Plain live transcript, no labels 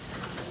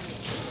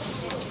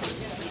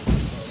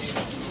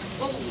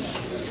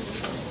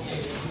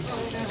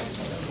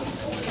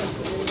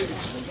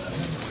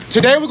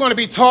Today we're going to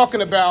be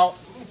talking about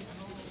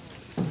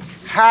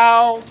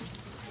how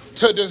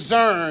to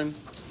discern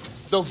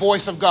the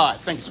voice of God.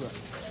 Thank you, sir.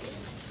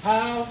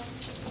 How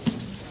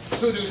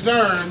to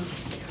discern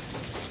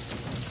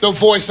the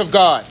voice of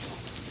God.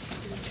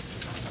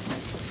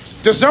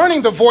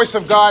 Discerning the voice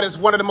of God is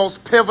one of the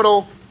most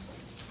pivotal,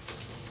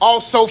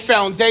 also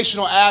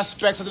foundational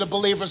aspects of the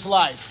believer's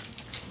life.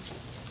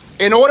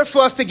 In order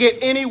for us to get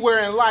anywhere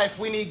in life,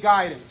 we need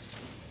guidance.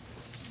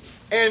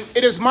 And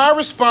it is my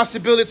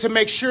responsibility to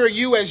make sure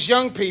you as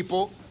young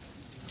people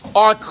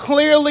are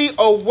clearly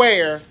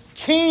aware,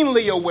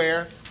 keenly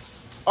aware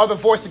of the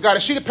voice of God. A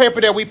sheet of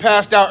paper that we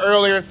passed out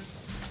earlier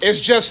is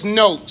just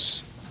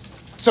notes,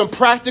 some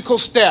practical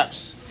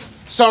steps,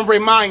 some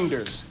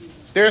reminders.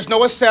 There's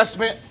no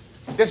assessment.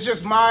 This is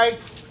just my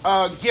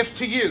gift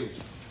to you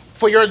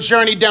for your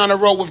journey down the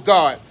road with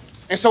God.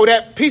 And so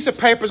that piece of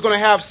paper is going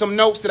to have some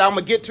notes that I'm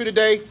going to get to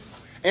today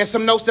and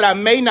some notes that I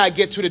may not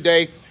get to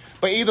today.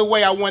 But either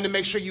way, I wanted to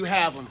make sure you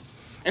have them.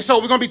 And so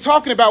we're going to be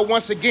talking about,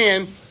 once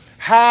again,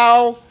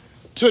 how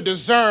to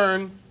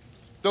discern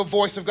the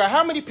voice of God.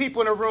 How many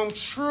people in the room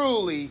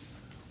truly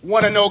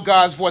want to know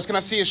God's voice? Can I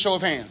see a show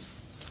of hands?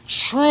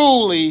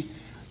 Truly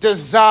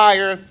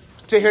desire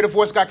to hear the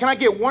voice of God. Can I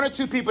get one or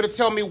two people to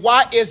tell me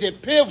why is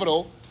it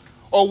pivotal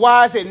or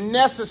why is it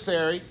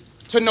necessary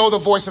to know the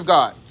voice of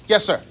God?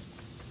 Yes, sir.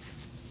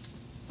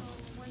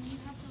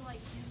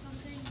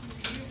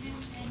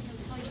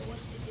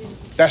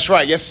 That's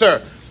right. Yes,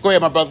 sir. Go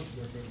ahead, my brother.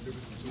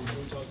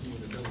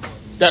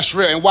 That's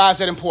real. And why is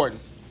that important?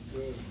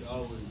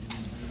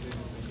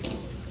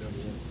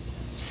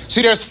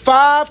 See, there's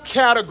 5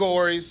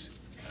 categories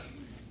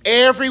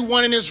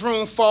everyone in this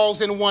room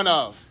falls in one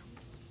of.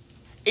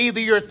 Either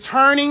you're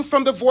turning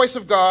from the voice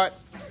of God,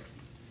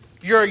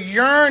 you're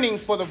yearning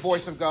for the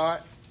voice of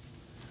God,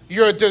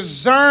 you're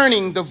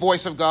discerning the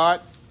voice of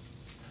God,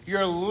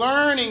 you're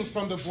learning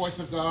from the voice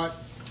of God,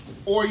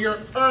 or you're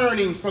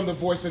earning from the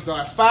voice of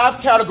God. 5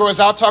 categories.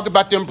 I'll talk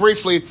about them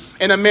briefly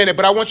in a minute,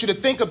 but I want you to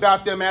think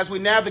about them as we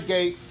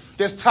navigate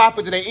this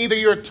topic today. Either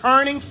you're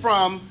turning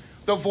from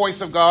the voice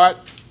of God,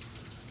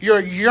 you're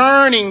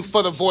yearning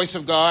for the voice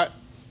of God,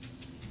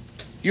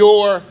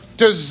 you're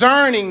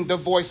discerning the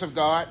voice of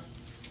God,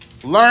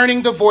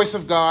 learning the voice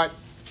of God,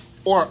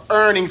 or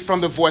earning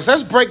from the voice.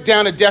 Let's break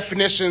down the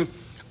definition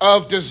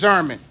of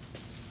discernment.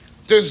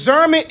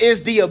 Discernment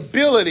is the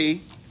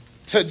ability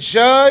to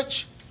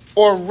judge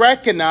or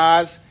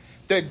recognize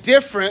the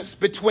difference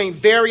between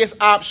various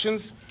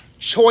options,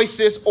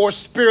 choices, or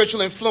spiritual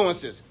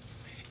influences.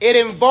 It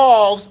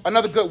involves,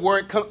 another good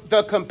word,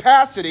 the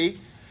capacity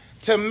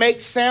to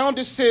make sound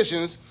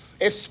decisions,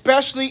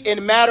 especially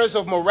in matters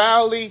of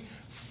morality,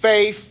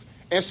 faith,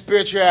 and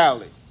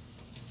spirituality.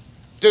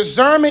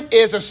 Discernment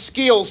is a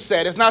skill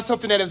set. It's not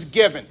something that is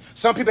given.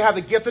 Some people have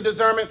the gift of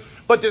discernment,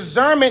 but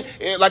discernment,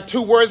 like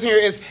 2 words here,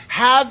 is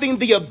having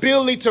the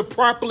ability to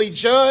properly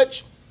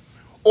judge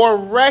or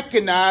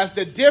recognize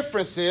the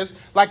differences,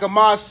 like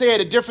Ahmad said,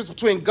 the difference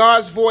between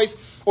God's voice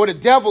or the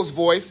devil's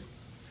voice,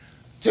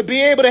 to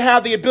be able to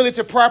have the ability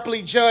to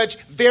properly judge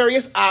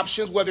various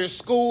options, whether it's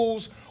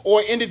schools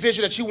or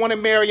individual that you want to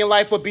marry in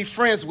life or be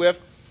friends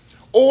with,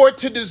 or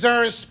to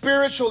discern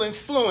spiritual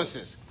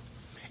influences.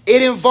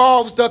 It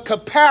involves the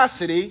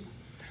capacity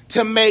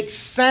to make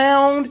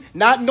sound,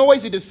 not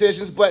noisy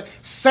decisions, but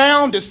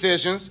sound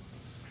decisions,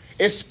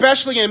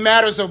 especially in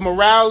matters of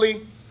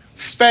morality,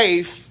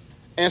 faith,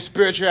 and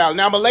spirituality.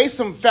 Now, I'm going to lay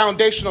some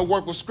foundational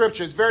work with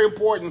Scripture. It's very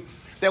important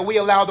that we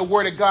allow the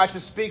Word of God to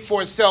speak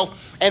for itself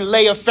and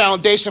lay a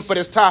foundation for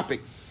this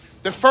topic.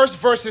 The first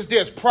verse is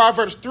this,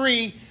 Proverbs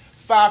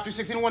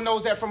 3:5-6. Anyone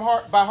knows that from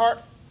heart, by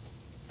heart?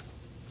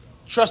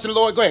 Trust in the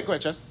Lord. Go ahead,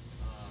 Chess.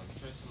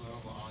 Trust in the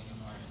Lord with all your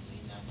heart and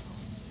lean not to your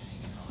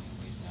understanding, and all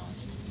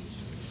your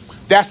ways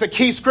now. That's a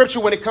key scripture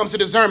when it comes to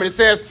discernment. It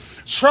says,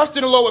 trust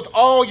in the Lord with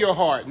all your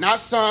heart.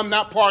 Not some,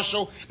 not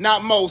partial,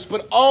 not most,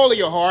 but all of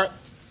your heart.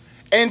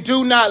 And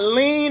do not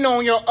lean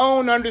on your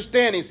own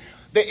understandings.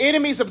 The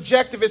enemy's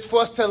objective is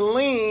for us to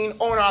lean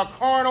on our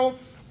carnal,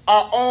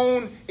 our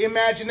own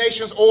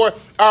imaginations, or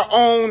our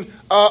own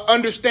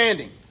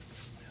understanding.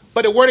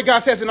 But the Word of God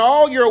says, in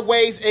all your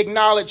ways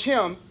acknowledge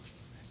him,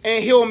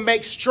 and he'll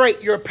make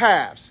straight your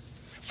paths.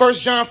 1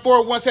 John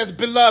 4:1 says,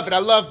 beloved. I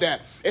love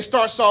that. It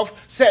starts off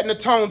setting the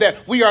tone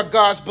that we are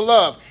God's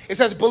beloved. It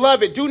says,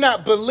 beloved, do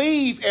not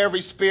believe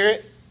every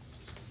spirit,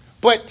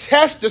 but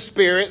test the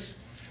spirits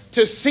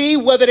to see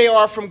whether they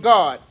are from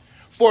God.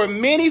 For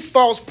many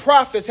false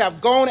prophets have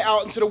gone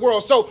out into the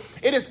world. So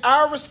it is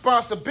our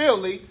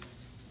responsibility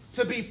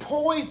to be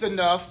poised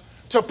enough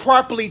to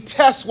properly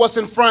test what's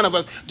in front of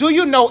us. Do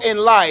you know in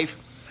life,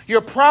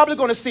 you're probably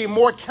going to see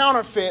more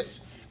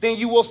counterfeits than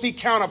you will see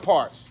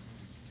counterparts.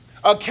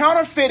 A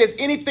counterfeit is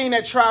anything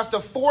that tries to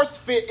force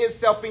fit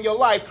itself in your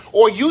life,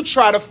 or you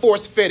try to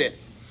force fit it.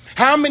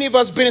 How many of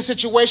us been in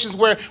situations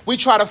where we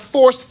try to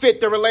force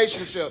fit the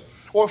relationship,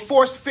 or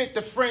force fit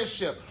the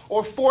friendship,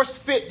 or force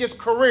fit this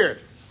career?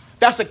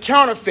 That's a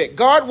counterfeit.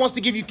 God wants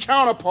to give you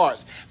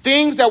counterparts,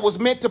 things that was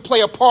meant to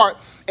play a part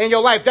in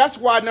your life. That's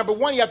why, number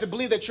one, you have to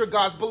believe that you're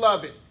God's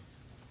beloved.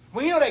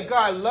 When you know that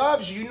God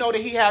loves you, you know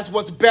that he has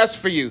what's best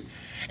for you.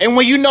 And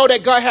when you know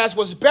that God has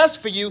what's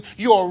best for you,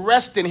 you'll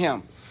rest in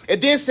him.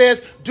 It then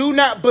says, do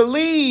not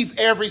believe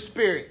every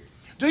spirit.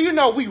 Do you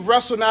know we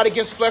wrestle not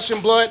against flesh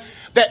and blood?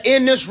 That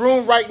in this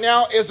room right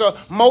now is a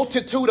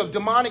multitude of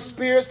demonic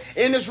spirits.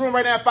 In this room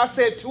right now, if I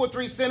said 2 or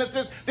 3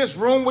 sentences, this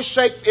room would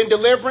shake in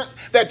deliverance.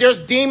 That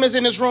there's demons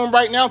in this room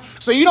right now.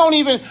 So you don't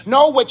even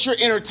know what you're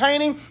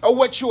entertaining or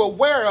what you're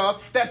aware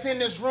of that's in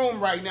this room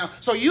right now.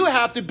 So you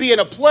have to be in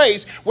a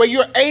place where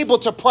you're able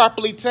to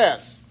properly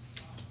test.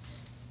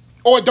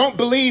 Or don't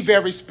believe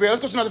every spirit.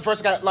 Let's go to another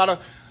verse. I got a lot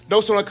of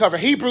notes on the cover.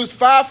 Hebrews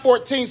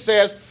 5:14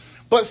 says,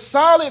 but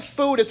solid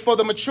food is for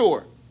the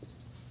mature.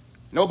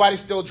 Nobody's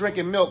still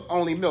drinking milk,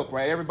 only milk,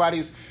 right?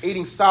 Everybody's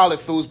eating solid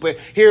foods, but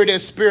here it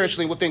is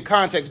spiritually within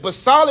context. But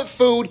solid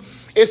food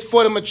is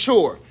for the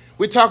mature.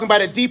 We're talking about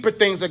the deeper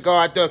things of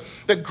God,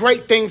 the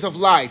great things of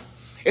life.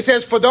 It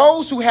says, for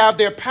those who have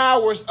their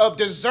powers of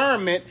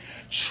discernment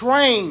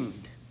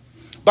trained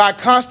by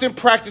constant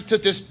practice to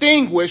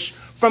distinguish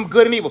from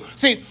good and evil.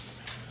 See,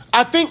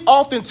 I think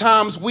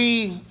oftentimes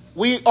we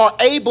are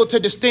able to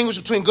distinguish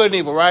between good and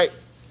evil, right?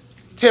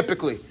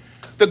 Typically.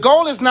 The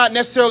goal is not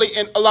necessarily,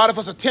 and a lot of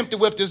us attempted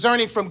with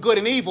discerning from good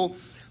and evil.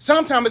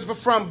 Sometimes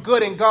it's from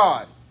good and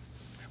God.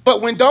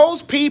 But when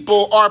those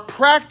people are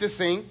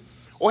practicing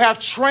or have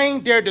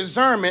trained their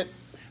discernment,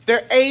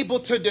 they're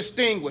able to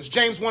distinguish.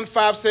 James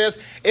 1:5 says,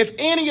 if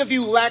any of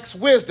you lacks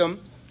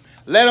wisdom,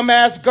 let him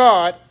ask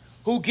God,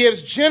 who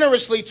gives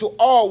generously to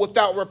all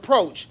without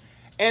reproach,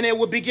 and it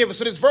will be given.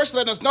 So this verse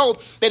letting us know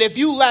that if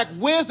you lack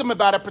wisdom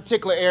about a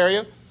particular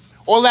area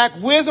or lack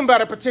wisdom about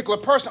a particular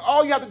person,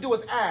 all you have to do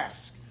is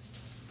ask.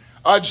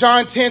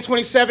 John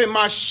 10:27,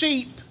 my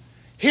sheep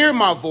hear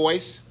my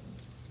voice,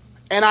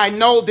 and I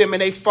know them,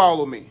 and they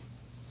follow me.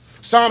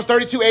 Psalms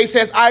 32:8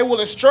 says, I will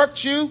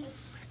instruct you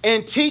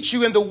and teach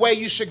you in the way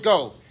you should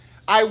go.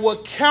 I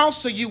will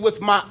counsel you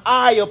with my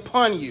eye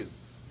upon you.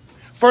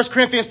 1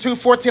 Corinthians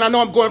 2:14, I know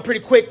I'm going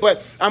pretty quick,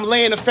 but I'm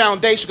laying the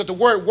foundation because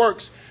the word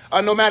works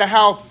no matter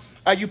how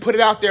you put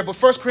it out there. But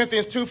 1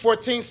 Corinthians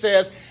 2:14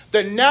 says,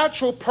 the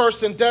natural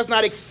person does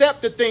not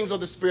accept the things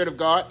of the Spirit of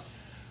God,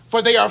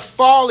 for they are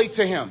folly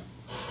to him.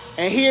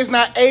 And he is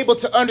not able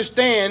to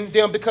understand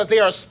them because they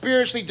are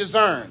spiritually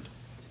discerned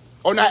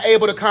or not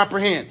able to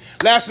comprehend.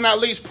 Last but not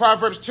least,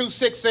 Proverbs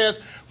 2:6 says,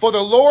 for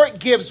the Lord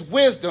gives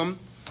wisdom,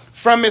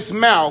 from his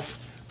mouth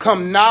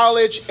come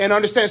knowledge and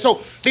understanding.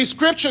 So these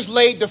scriptures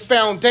laid the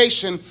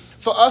foundation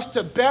for us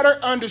to better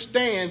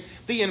understand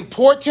the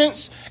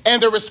importance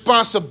and the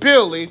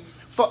responsibility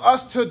for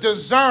us to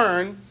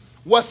discern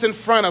what's in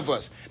front of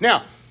us.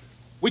 Now,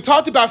 we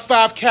talked about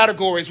 5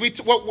 categories.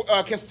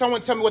 Can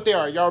someone tell me what they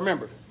are? Y'all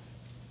remember?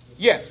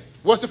 Yes.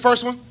 What's the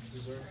first one?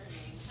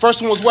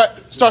 First one was what?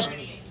 Starts.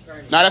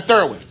 No, that's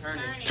third one.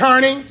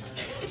 Turning.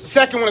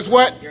 Second one is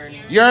what?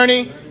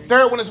 Yearning.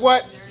 Third one is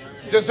what?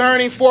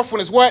 Discerning. Fourth one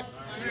is what?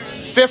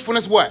 Fifth one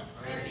is what?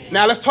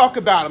 Now let's talk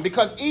about them,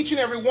 because each and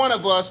every one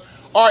of us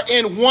are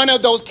in one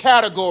of those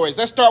categories.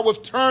 Let's start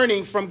with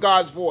turning from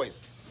God's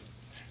voice.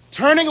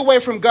 Turning away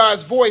from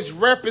God's voice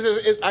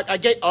represents.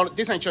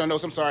 This ain't your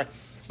notes. I'm sorry,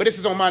 but this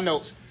is on my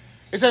notes.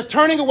 It says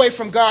turning away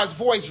from God's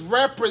voice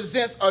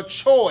represents a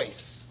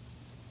choice.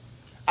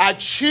 I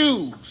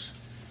choose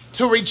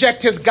to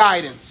reject his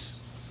guidance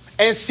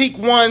and seek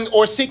my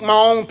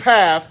own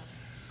path,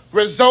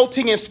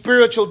 resulting in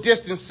spiritual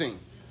distancing.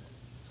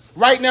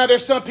 Right now,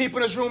 there's some people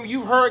in this room,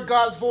 you heard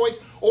God's voice,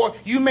 or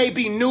you may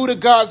be new to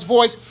God's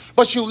voice,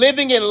 but you're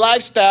living in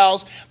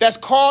lifestyles that's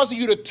causing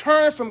you to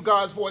turn from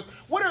God's voice.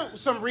 What are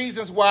some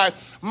reasons why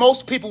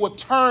most people would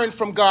turn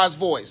from God's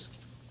voice?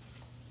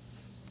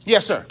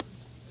 Yes, sir.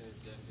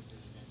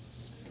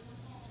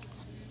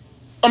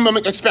 I'm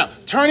going to expound.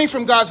 Turning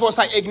from God's voice,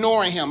 like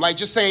ignoring him, like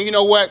just saying, you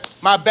know what,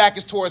 my back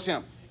is towards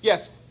him.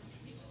 Yes.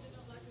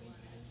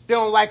 They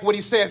don't like what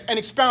he says. And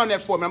expound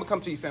that for me. I'm going to come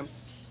to you, fam.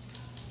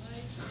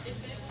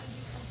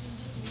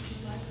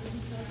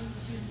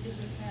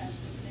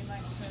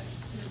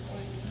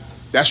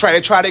 That's right.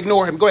 They try to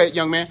ignore him. Go ahead,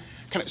 young man.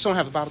 Someone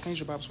have a Bible? Can you use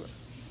your Bible?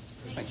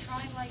 They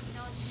try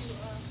not to,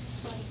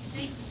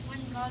 when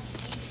God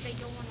speaks, they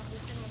don't want to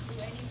listen or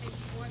do anything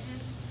for him.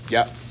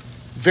 Yep.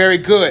 Very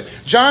good.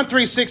 John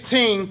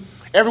 3:16.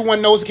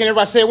 Everyone knows it. Can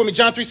everybody say it with me?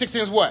 John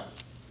 3:16 is what?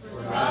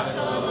 For God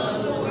so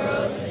loved the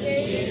world, he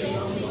gave his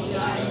only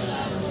begotten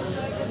Son, so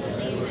whoever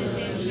believes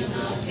in him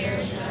shall not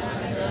perish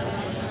but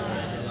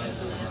have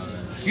everlasting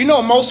life. You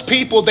know, most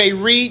people, they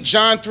read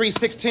John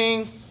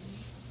 3:16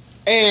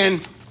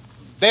 and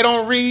they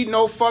don't read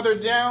no further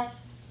down.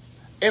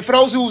 And for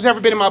those who's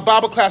ever been in my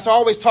Bible class, I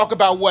always talk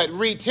about what?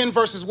 Read 10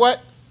 verses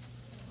what?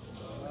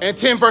 And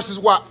 10 verses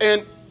what?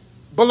 And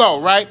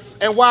below, right?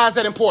 And why is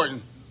that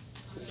important?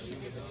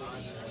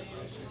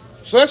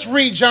 So let's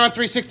read John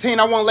 3:16.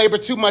 I won't labor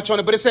too much on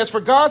it, but it says, for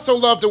God so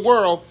loved the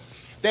world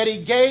that he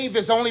gave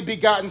his only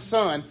begotten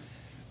Son,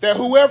 that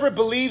whoever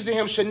believes in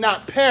him should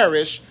not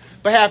perish,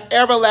 but have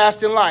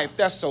everlasting life.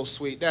 That's so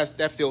sweet.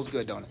 That feels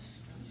good, don't it?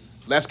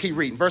 Let's keep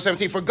reading. Verse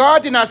 17, for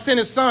God did not send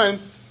his Son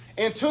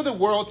into the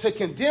world to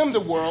condemn the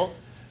world,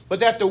 but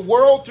that the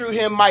world through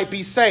him might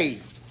be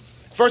saved.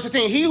 Verse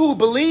 15, he who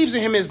believes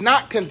in him is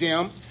not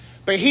condemned,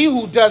 but he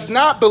who does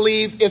not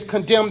believe is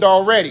condemned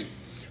already,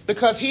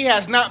 because he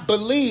has not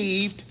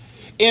believed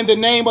in the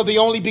name of the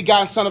only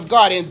begotten Son of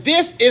God. And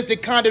this is the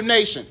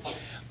condemnation,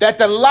 that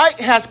the light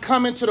has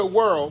come into the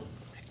world,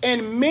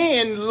 and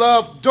men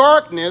love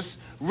darkness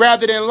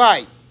rather than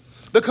light,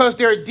 because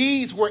their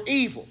deeds were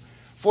evil.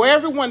 For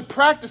everyone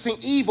practicing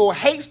evil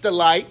hates the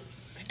light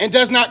and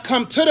does not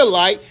come to the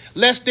light,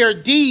 lest their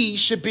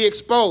deeds should be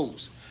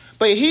exposed.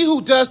 But he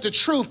who does the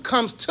truth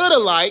comes to the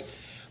light,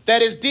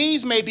 that his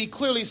deeds may be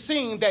clearly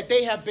seen that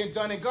they have been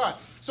done in God.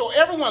 So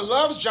everyone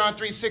loves John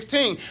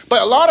 3:16,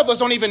 but a lot of us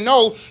don't even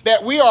know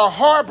that we are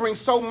harboring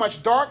so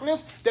much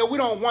darkness that we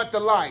don't want the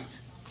light.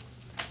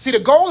 See, the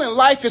goal in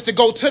life is to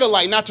go to the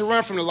light, not to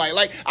run from the light.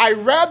 Like,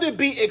 I'd rather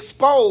be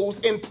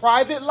exposed in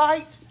private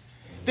light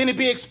than to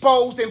be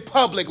exposed in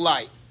public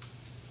light.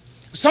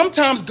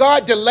 Sometimes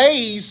God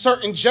delays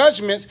certain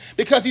judgments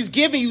because he's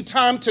giving you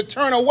time to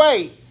turn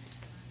away.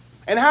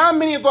 And how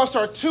many of us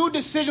are 2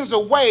 decisions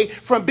away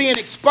from being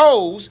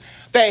exposed,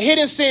 that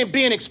hidden sin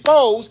being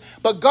exposed,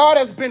 but God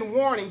has been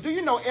warning? Do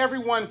you know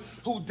everyone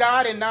who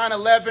died in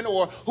 9/11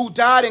 or who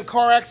died in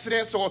car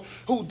accidents or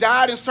who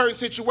died in certain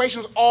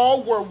situations,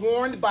 all were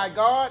warned by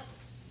God?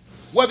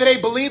 Whether they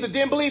believed or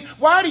didn't believe.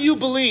 Why do you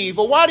believe,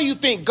 or why do you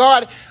think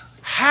God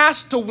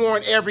has to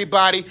warn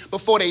everybody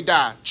before they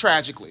die,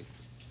 tragically?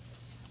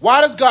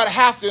 Why does God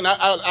have to? And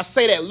I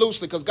say that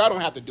loosely because God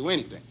don't have to do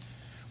anything.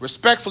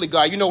 Respectfully,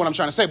 God, you know what I'm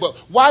trying to say. But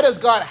why does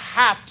God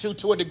have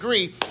to a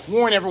degree,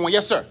 warn everyone?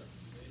 Yes, sir.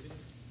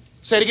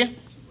 Say it again.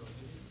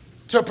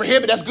 To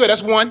prohibit. That's good.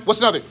 That's one. What's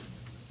another?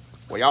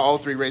 Well, y'all all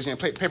 3 raising your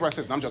paper, rock,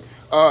 scissors. I'm joking.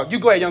 You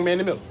go ahead, young man in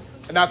the middle.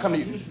 And I'll come to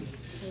you.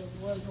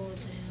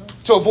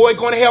 To avoid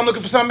going to hell, I'm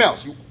looking for something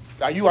else.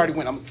 You already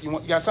went. You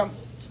got something?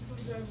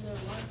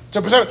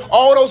 To preserve.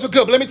 All those are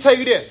good. But let me tell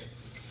you this.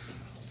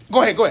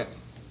 Go ahead.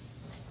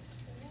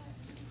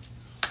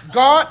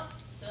 God.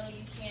 So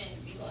you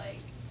can't be like,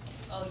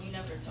 oh, you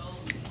never told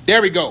me.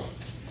 There we go.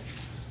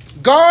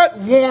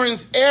 God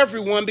warns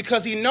everyone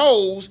because he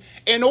knows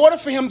in order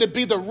for him to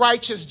be the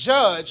righteous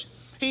judge,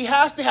 he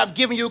has to have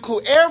given you a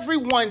clue.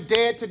 Everyone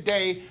dead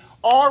today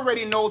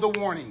already know the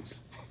warnings.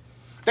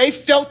 They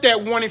felt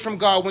that warning from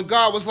God when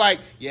God was like,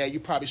 yeah, you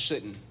probably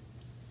shouldn't.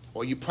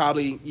 Or you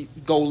probably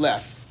go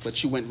left,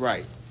 but you went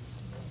right.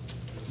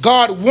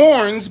 God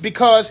warns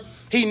because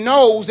he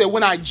knows that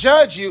when I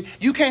judge you,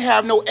 you can't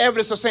have no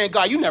evidence of saying,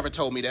 God, you never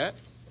told me that.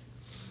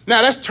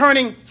 Now, that's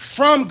turning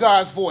from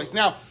God's voice.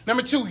 Now,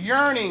 number 2,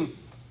 yearning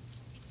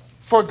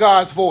for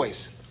God's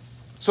voice.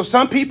 So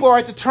some people are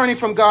at the turning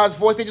from God's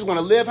voice. They just want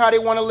to live how they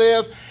want to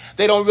live.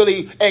 They don't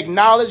really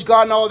acknowledge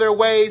God in all their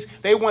ways.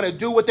 They want to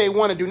do what they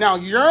want to do. Now,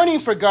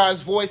 yearning for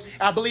God's voice,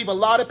 I believe a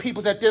lot of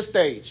people's at this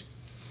stage.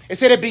 It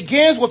said it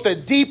begins with a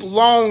deep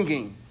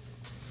longing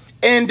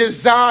and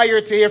desire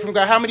to hear from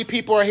God. How many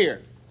people are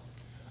here?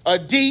 A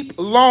deep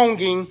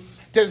longing,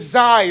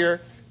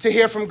 desire to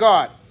hear from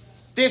God.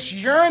 This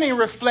yearning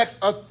reflects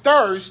a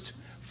thirst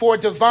for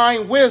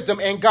divine wisdom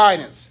and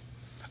guidance,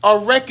 a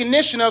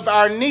recognition of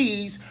our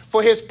needs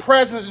for his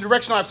presence and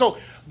direction in life. So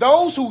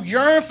those who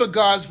yearn for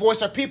God's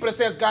voice are people that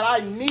says, God,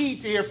 I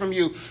need to hear from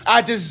you.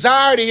 I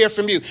desire to hear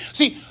from you.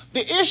 See,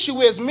 the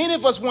issue is many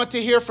of us want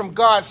to hear from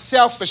God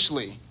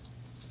selfishly.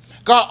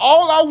 God,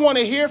 all I want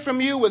to hear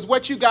from you is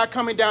what you got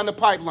coming down the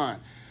pipeline.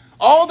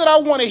 All that I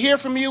want to hear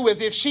from you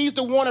is if she's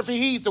the one or if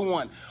he's the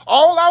one.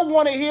 All I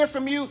want to hear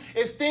from you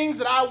is things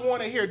that I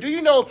want to hear. Do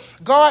you know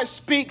God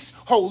speaks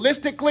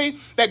holistically,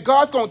 that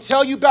God's going to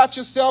tell you about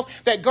yourself,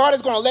 that God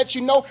is going to let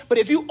you know? But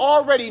if you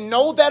already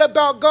know that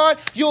about God,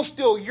 you'll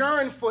still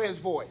yearn for his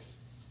voice.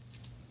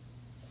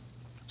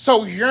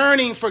 So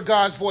yearning for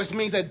God's voice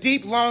means a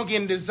deep longing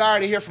and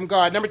desire to hear from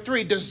God. Number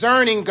 3,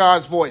 discerning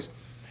God's voice.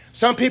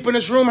 Some people in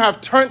this room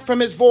have turned from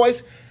his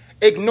voice,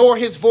 ignore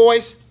his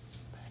voice,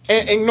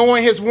 and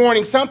ignoring his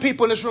warning. Some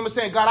people in this room are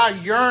saying, God, I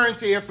yearn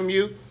to hear from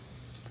you.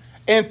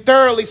 And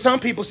thirdly, some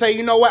people say,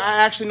 you know what?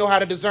 I actually know how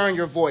to discern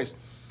your voice.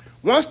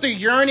 Once the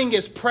yearning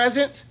is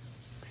present,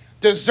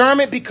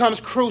 discernment becomes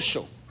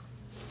crucial.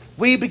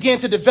 We begin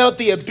to develop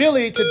the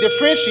ability to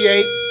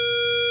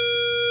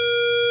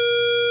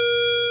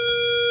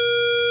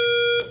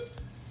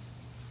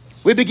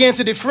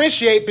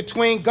differentiate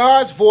between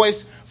God's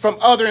voice from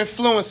other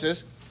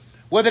influences,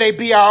 whether they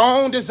be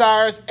our own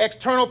desires,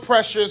 external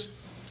pressures,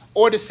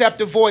 or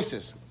deceptive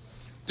voices.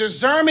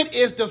 Discernment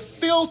is the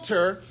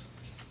filter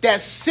that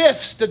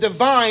sifts the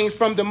divine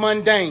from the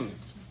mundane.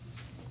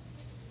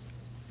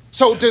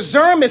 So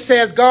discernment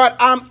says, God,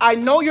 I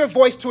know your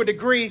voice to a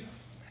degree,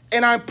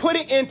 and I'm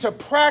putting into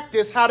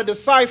practice how to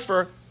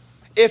decipher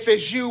if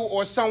it's you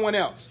or someone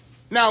else.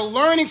 Now,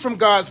 learning from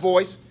God's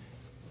voice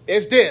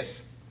is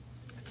this.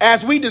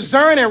 As we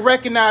discern and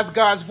recognize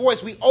God's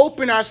voice, we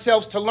open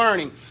ourselves to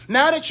learning.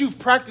 Now that you've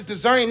practiced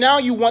discerning, now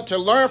you want to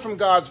learn from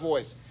God's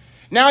voice.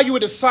 Now you're a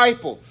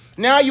disciple.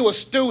 Now you're a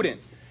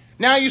student.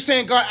 Now you're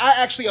saying, God,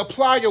 I actually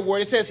apply your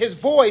word. It says his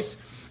voice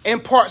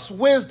imparts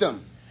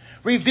wisdom,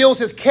 reveals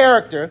his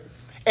character,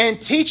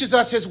 and teaches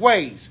us his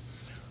ways.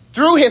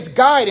 Through his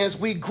guidance,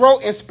 we grow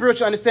in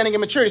spiritual understanding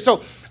and maturity.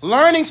 So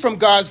learning from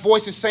God's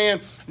voice is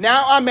saying,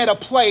 now I'm at a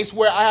place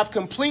where I have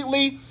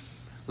completely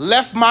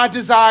left my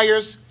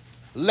desires,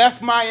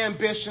 left my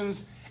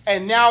ambitions,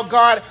 and now,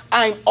 God,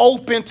 I'm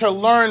open to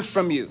learn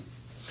from you.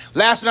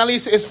 Last but not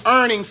least is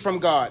earning from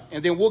God.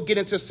 And then we'll get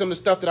into some of the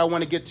stuff that I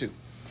want to get to.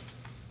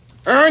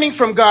 Earning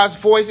from God's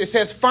voice, it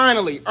says,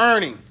 finally,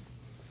 earning.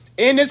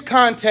 In this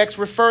context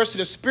refers to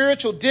the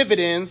spiritual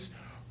dividends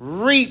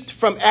reaped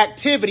from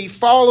activity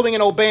following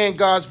and obeying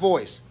God's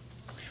voice.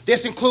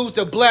 This includes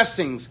the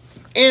blessings,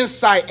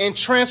 insight, and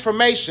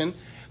transformation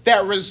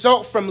that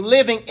result from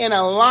living in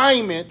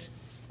alignment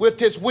with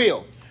his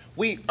will.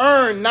 We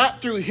earn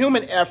not through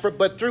human effort,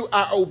 but through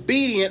our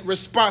obedient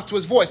response to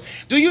his voice.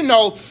 Do you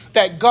know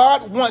that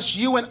God wants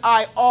you and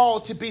I all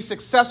to be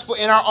successful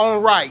in our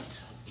own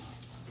right?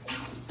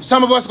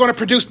 Some of us are going to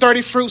produce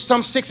 30 fruits,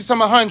 some 60, some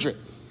 100.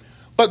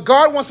 But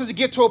God wants us to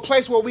get to a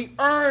place where we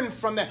earn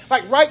from that.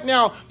 Like right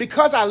now,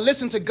 because I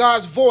listen to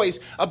God's voice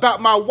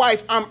about my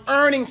wife, I'm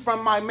earning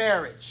from my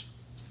marriage.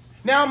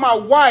 Now my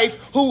wife,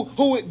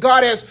 who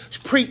God has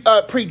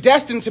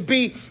predestined to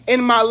be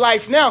in my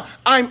life now,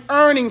 I'm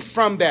earning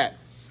from that.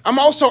 I'm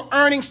also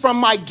earning from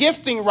my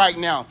gifting right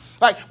now.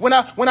 Like when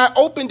I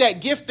opened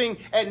that gifting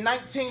at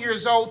 19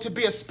 years old to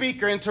be a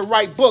speaker and to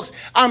write books,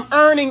 I'm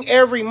earning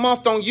every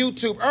month on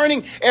YouTube,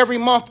 earning every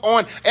month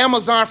on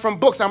Amazon from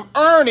books. I'm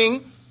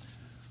earning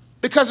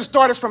because it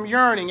started from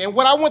yearning. And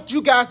what I want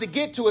you guys to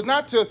get to is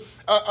not to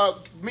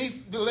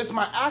me to list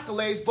my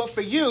accolades, but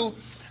for you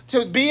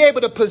to be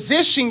able to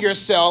position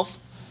yourself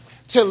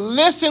to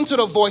listen to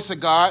the voice of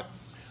God,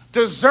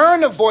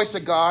 discern the voice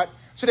of God,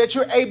 so that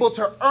you're able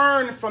to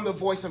earn from the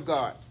voice of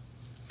God.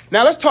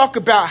 Now let's talk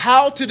about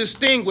how to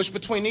distinguish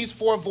between these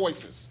four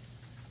voices.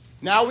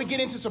 Now we get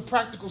into some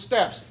practical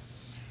steps,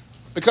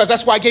 because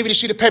that's why I gave you the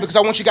sheet of paper, because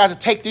I want you guys to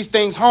take these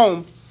things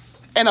home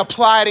and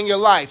apply it in your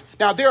life.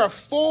 Now there are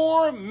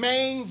four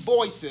main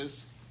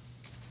voices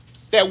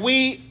that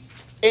we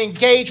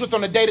engage with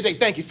on a day-to-day.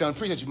 Thank you, Phil.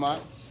 Appreciate you,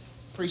 Mike.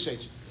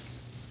 Appreciate you.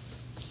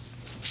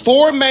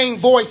 Four main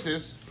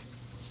voices.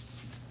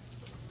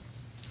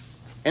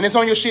 And it's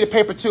on your sheet of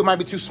paper too. It might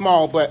be too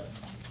small, but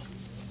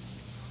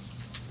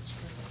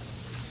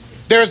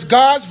there's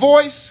God's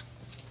voice.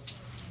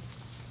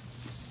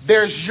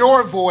 There's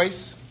your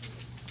voice.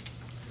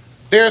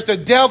 There's the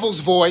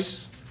devil's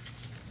voice.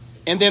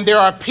 And then there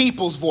are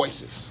people's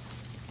voices.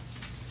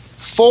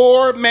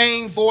 Four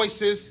main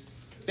voices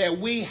that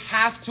we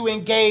have to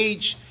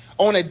engage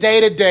on a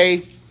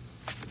day-to-day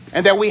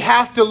and that we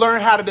have to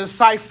learn how to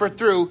decipher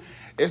through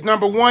is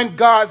number one,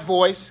 God's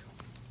voice.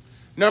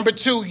 Number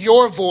two,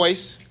 your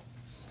voice.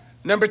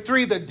 Number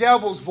three, the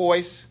devil's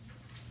voice.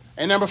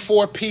 And number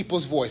four,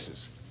 people's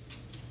voices.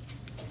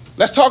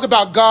 Let's talk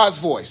about God's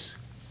voice.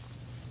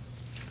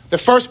 The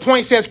first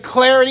point says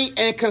clarity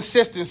and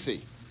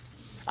consistency.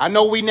 I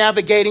know we're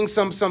navigating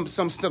some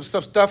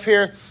stuff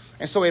here,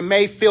 and so it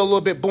may feel a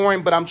little bit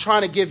boring, but I'm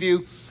trying to give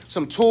you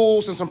some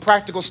tools and some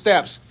practical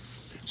steps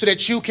so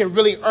that you can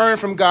really earn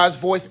from God's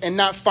voice and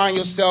not find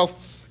yourself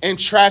in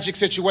tragic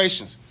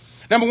situations.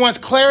 Number one is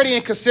clarity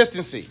and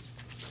consistency.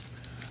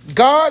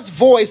 God's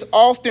voice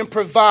often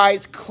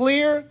provides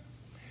clear,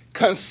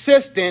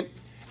 consistent,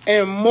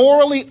 and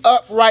morally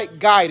upright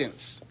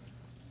guidance.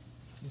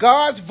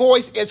 God's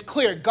voice is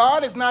clear.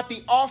 God is not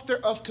the author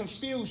of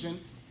confusion.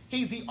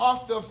 He's the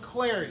author of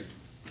clarity.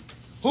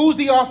 Who's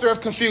the author of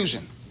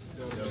confusion?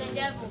 The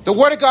devil. The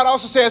word of God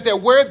also says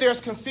that where there's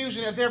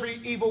confusion, there's every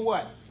evil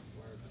what?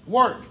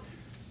 Work.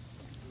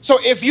 So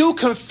if you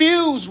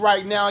confused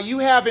right now, you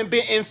haven't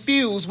been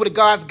infused with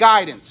God's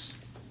guidance.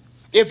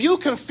 If you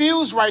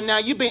confused right now,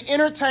 you've been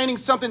entertaining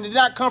something that did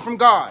not come from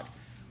God.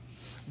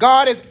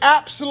 God is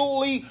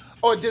absolutely,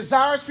 or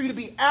desires for you to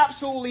be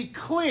absolutely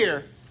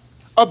clear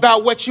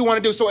about what you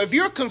want to do. So if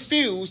you're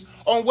confused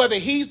on whether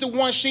he's the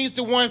one, she's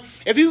the one,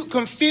 if you're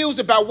confused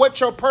about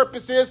what your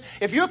purpose is,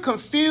 if you're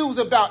confused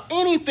about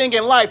anything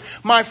in life,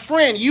 my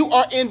friend, you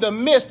are in the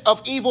midst of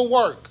evil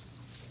work.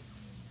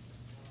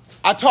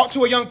 I talked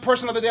to a young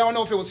person the other day. I don't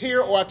know if it was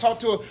here or I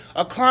talked to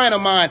a client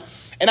of mine,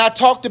 and I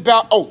talked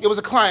about, it was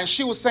a client.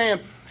 She was saying,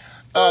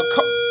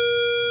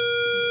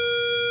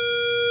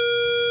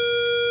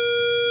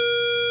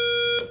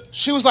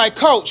 she was like,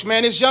 Coach,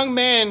 man, this young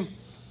man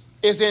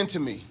is into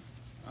me.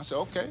 I said,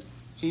 okay,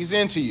 he's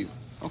into you.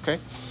 Okay.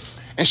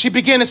 And she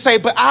began to say,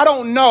 but I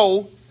don't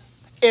know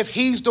if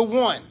he's the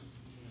one.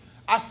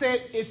 I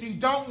said, if you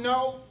don't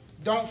know,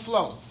 don't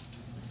flow.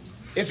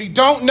 If you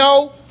don't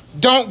know,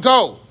 don't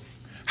go.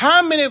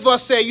 How many of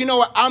us say, you know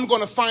what, I'm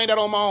going to find out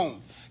on my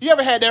own? You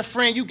ever had that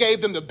friend, you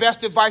gave them the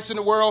best advice in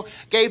the world,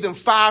 gave them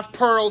 5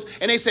 pearls,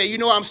 and they say, you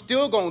know, I'm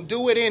still going to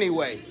do it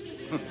anyway.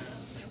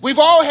 We've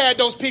all had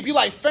those people. You're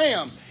like,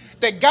 fam,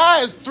 that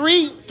guy is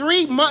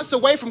three months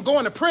away from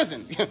going to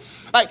prison.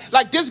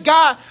 like this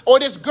guy or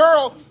this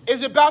girl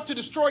is about to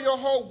destroy your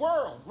whole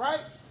world,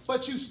 right?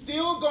 But you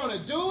still going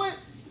to do it?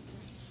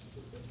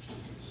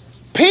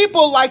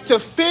 People like to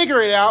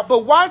figure it out,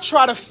 but why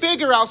try to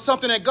figure out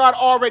something that God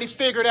already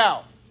figured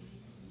out?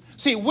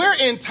 See, we're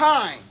in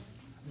time.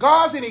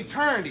 God's in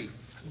eternity.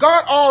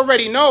 God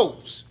already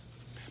knows.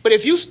 But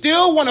if you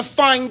still want to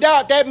find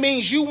out, that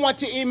means you want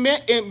to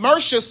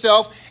immerse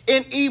yourself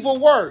in evil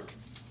work.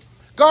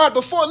 God,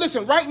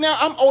 listen, right now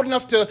I'm old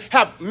enough to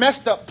have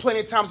messed up plenty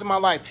of times in my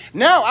life.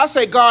 Now I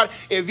say, God,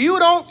 if you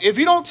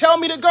don't tell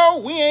me to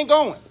go, we ain't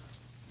going.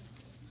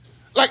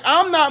 Like,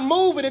 I'm not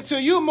moving until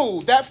you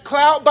move. That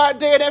cloud by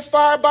day, that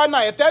fire by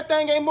night. If that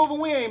thing ain't moving,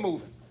 we ain't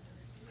moving.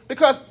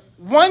 Because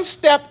one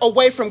step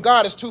away from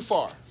God is too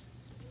far.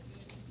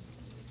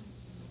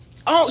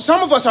 Oh,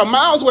 some of us are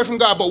miles away from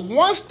God, but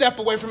one step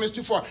away from him is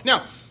too far.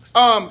 Now,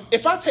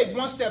 if I take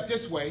one step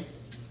this way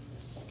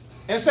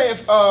and say,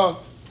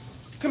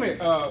 come here,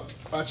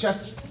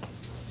 Cheston.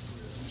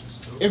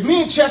 If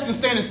me and Cheston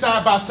standing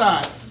side by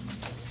side,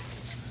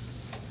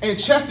 and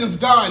Cheston's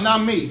God and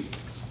I'm me,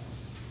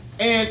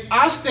 and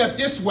I step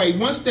this way,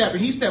 one step,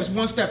 and he steps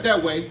one step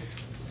that way,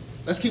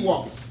 let's keep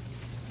walking.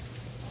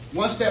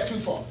 One step too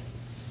far.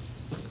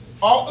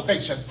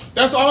 Thanks, Cheston.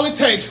 That's all it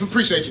takes.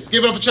 Appreciate you.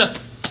 Give it up for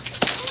Cheston.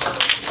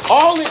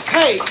 All it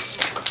takes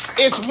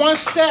is one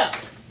step.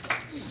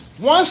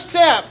 One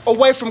step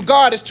away from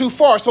God is too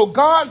far. So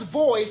God's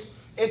voice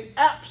is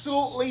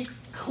absolutely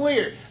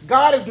clear.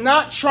 God is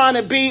not trying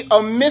to be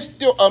a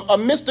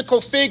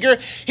mystical figure.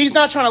 He's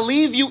not trying to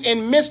leave you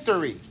in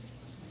mystery.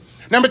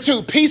 Number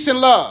 2, peace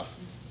and love.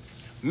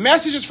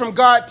 Messages from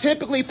God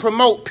typically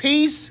promote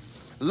peace,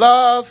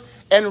 love,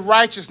 and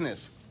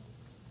righteousness.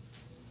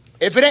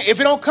 If it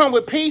don't come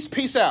with peace,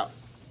 peace out.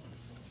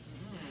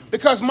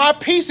 Because my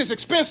peace is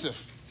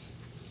expensive.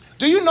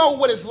 Do you know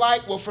what it's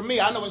like? Well, for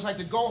me, I know what it's like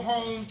to go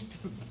home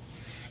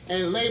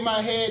and lay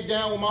my head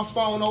down with my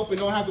phone open,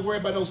 don't have to worry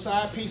about those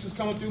side pieces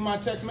coming through my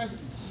text message.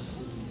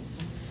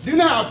 Do you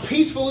know how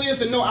peaceful it is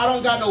to know I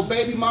don't got no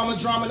baby mama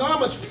drama? Know how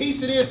much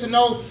peace it is to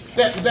know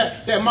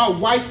that my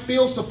wife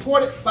feels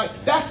supported? Like,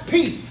 that's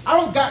peace. I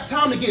don't got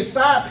time to get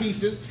side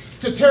pieces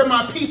to tear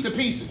my peace to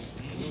pieces.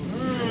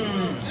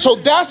 So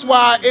that's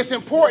why it's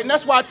important.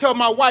 That's why I tell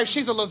my wife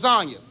she's a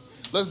lasagna.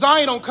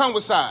 Lasagna don't come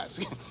with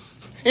sides.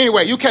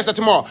 Anyway, you catch that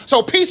tomorrow.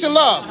 So peace and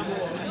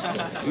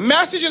love.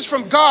 Messages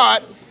from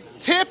God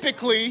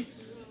typically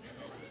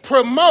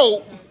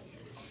promote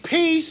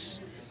peace,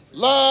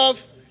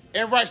 love,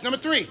 and righteousness. Number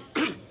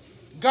 3,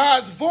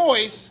 God's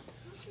voice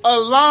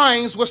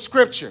aligns with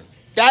Scripture.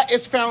 That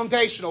is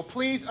foundational.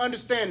 Please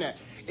understand that.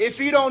 If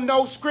you don't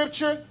know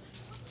Scripture,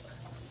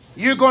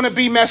 you're going to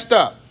be messed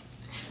up.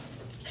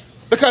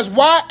 Because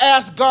why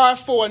ask God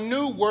for a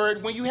new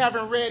word when you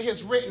haven't read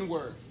his written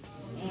word?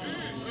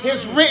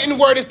 His written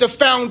word is the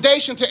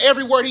foundation to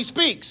every word he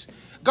speaks.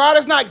 God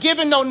has not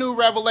given no new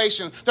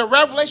revelation. The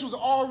revelation was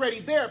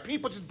already there.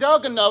 People just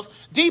dug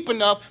deep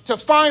enough to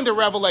find the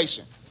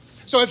revelation.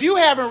 So if you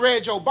haven't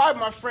read your Bible,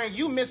 my friend,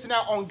 you're missing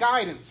out on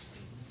guidance.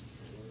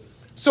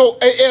 So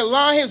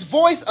his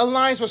voice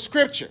aligns with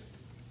Scripture.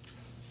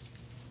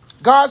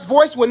 God's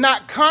voice will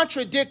not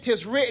contradict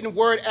his written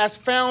word as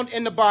found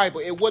in the Bible.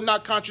 It will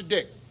not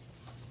contradict.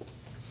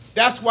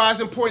 That's why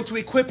it's important to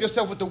equip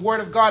yourself with the word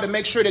of God and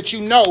make sure that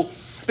you know.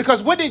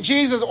 Because how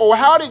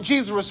did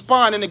Jesus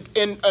respond in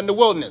the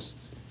wilderness?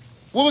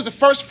 What was the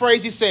first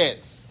phrase he said?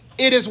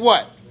 It is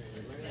what?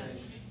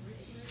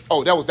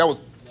 Oh, that was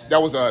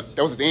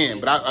at the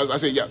end. But I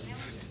said, yeah.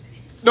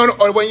 No,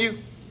 or when you.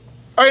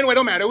 Oh, anyway,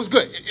 don't matter. It was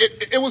good.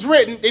 It was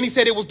written. Then he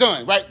said it was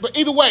done, right? But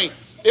either way,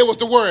 it was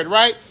the word,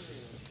 right?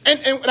 And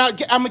I'm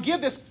going to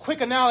give this quick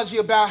analogy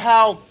about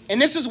how,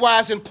 and this is why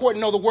it's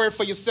important to know the word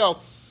for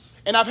yourself.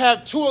 And I've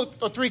had 2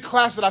 or 3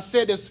 classes that I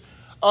said this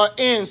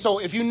in. So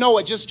if you know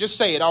it, just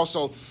say it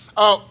also.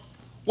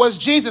 Was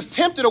Jesus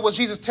tempted or was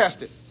Jesus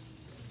tested?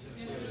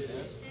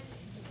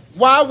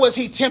 Why was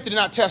he tempted and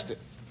not tested?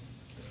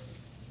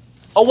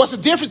 Or what's the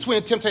difference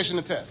between temptation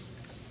and test?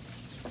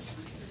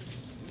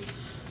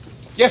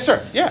 Yes,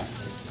 sir. Yeah. The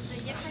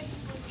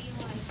difference would be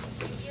like,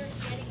 if you're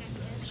getting a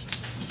test,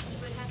 you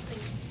would have to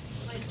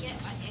get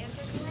an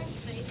answer correct.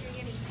 But if you're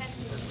getting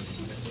tested,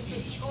 it's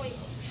a choice.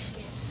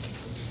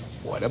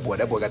 Boy,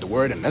 that boy got the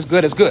word in. That's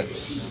good. That's good.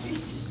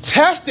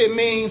 Tested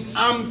means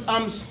I'm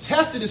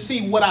tested to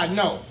see what I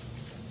know.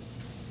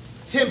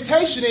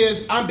 Temptation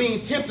is I'm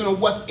being tempted on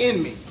what's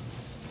in me.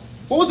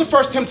 What was the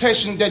first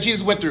temptation that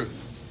Jesus went through?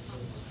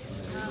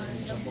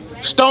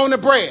 Stone the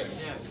bread.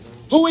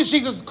 Who is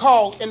Jesus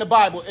called in the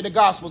Bible, in the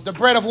Gospels? The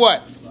bread of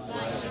what?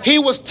 He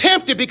was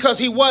tempted because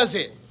he was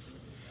it.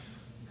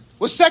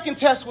 The second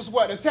test was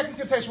what? The second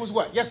temptation was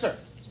what? Yes, sir.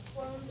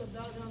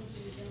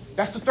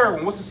 That's the third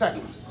one. What's the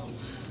second one?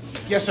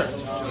 Yes, sir.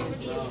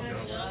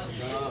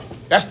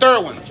 That's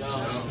third one.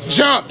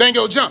 Jump. Thank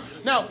you. Jump.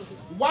 Now,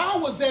 why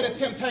was that a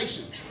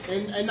temptation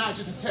and not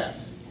just a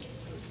test?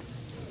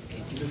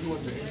 Because he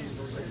wanted the angels to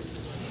go take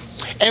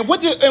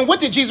it. And what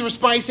did Jesus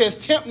respond? He says,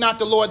 "Tempt not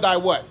the Lord thy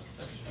what?"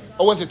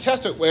 Or was it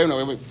tested? Wait, no.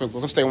 Let me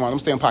stay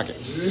in pocket.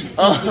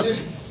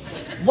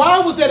 Why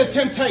was that a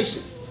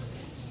temptation?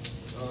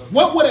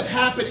 What would have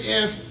happened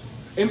if?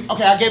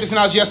 Okay, I gave this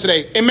analogy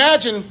yesterday.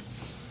 Imagine,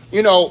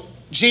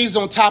 Jesus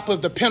on top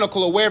of the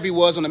pinnacle or wherever he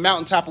was on the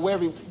mountaintop or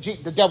wherever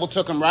the devil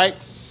took him, right?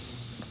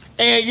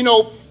 And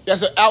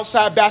There's an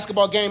outside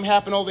basketball game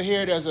happening over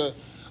here. There's a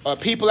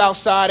people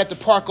outside at the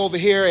park over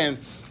here,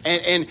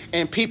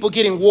 and people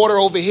getting water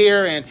over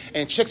here,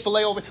 and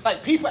Chick-fil-A over.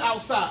 Like people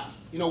outside.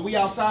 You know, we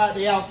outside,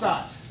 they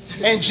outside.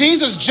 And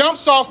Jesus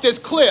jumps off this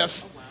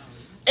cliff,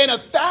 and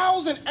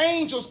 1,000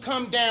 angels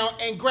come down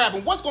and grab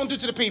him. What's going to do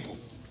to the people?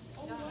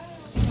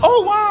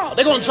 Oh, wow.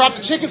 They're going to drop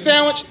the chicken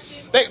sandwich.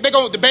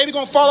 The baby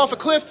going to fall off a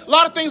cliff. A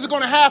lot of things are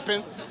going to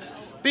happen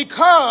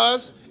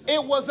because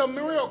it was a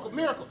miracle.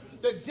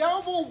 The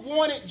devil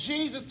wanted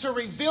Jesus to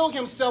reveal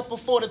himself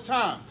before the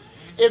time.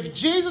 If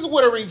Jesus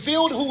would have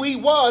revealed who he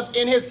was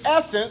in his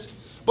essence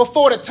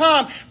before the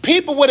time,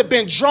 people would have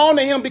been drawn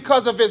to him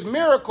because of his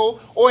miracle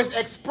or his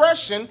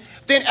expression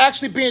than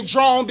actually being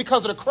drawn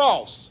because of the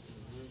cross.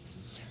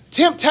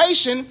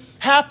 Temptation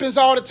happens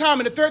all the time.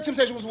 And the third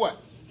temptation was what?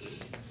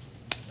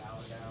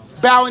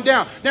 Bowing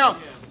down. Now,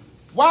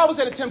 why was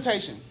that a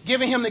temptation?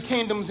 Giving him the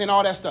kingdoms and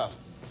all that stuff.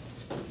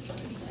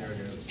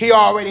 He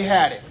already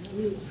had it.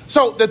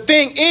 So the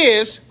thing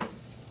is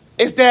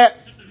that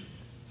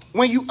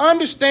when you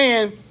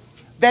understand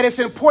that it's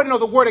important to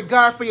know the word of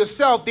God for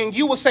yourself, then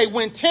you will say,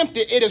 when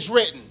tempted, it is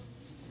written.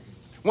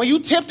 When you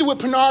tempted with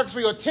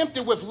pornography or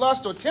tempted with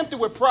lust or tempted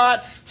with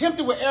pride,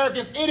 tempted with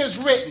arrogance, it is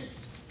written.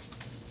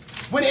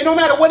 No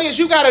matter what it is,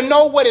 you got to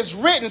know what is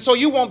written so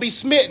you won't be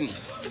smitten.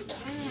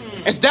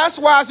 And that's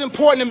why it's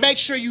important to make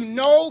sure you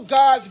know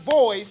God's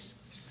voice,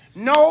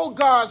 know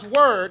God's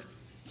word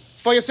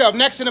for yourself.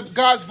 Next in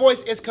God's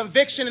voice is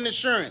conviction and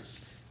assurance.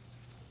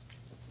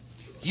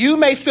 You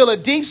may feel a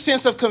deep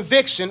sense of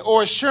conviction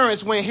or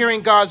assurance when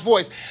hearing God's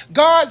voice.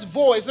 God's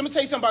voice, let me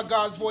tell you something about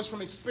God's voice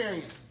from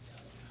experience.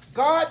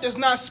 God does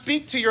not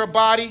speak to your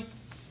body.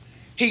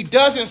 He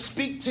doesn't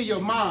speak to your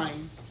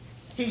mind.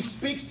 He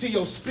speaks to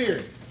your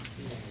spirit.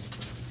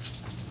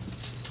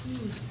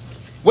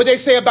 What they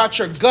say about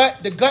your gut,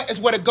 the gut is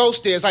where the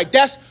ghost is. Like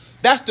that's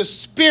the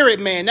spirit,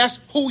 man. That's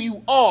who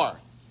you are.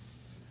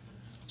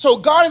 So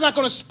God is not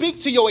going to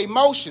speak to your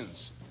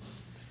emotions.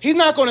 He's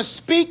not going to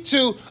speak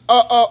to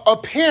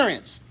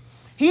appearance.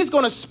 He's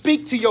going to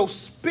speak to your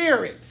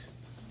spirit.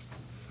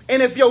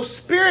 And if your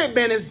spirit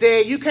man is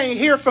dead, you can't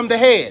hear from the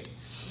head.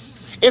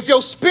 If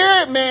your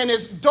spirit man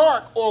is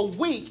dark or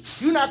weak,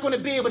 you're not going to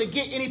be able to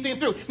get anything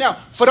through. Now,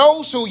 for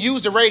those who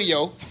use the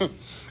radio,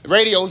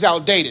 radio is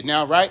outdated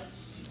now, right?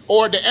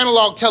 Or the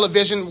analog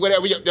television,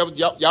 whatever.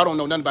 Y'all don't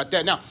know nothing about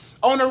that. Now,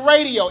 on the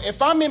radio, if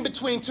I'm in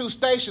between two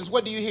stations,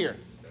 what do you hear?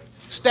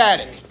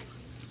 Static.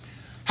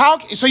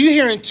 So you're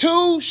hearing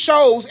two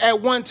shows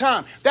at one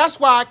time. That's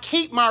why I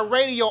keep my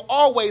radio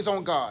always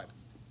on God.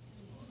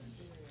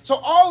 So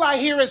all I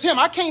hear is him.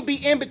 I can't be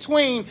in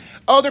between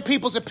other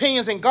people's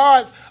opinions and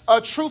God's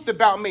truth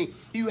about me.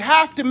 You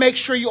have to make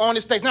sure you're on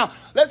this stage. Now,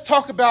 let's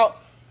talk about,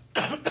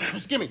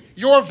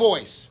 your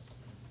voice.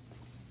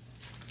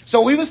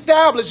 So we've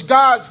established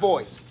God's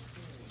voice.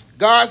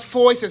 God's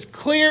voice is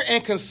clear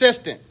and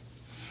consistent.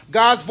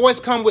 God's voice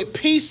comes with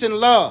peace and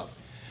love.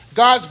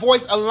 God's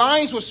voice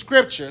aligns with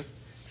Scripture.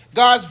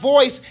 God's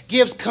voice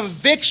gives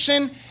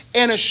conviction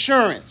and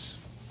assurance.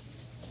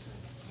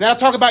 Now I'll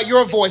talk about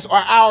your voice or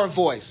our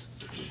voice.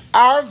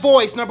 Our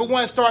voice, number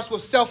one, starts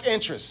with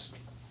self-interest.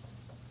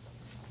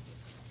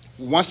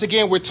 Once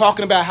again, we're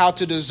talking about how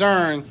to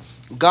discern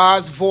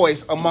God's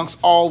voice amongst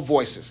all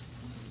voices.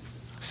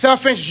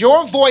 Self-interest,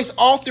 your voice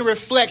often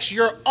reflects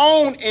your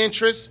own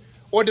interests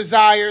or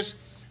desires,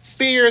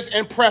 fears,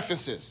 and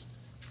preferences.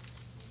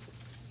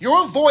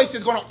 Your voice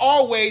is going to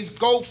always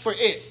go for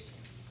it.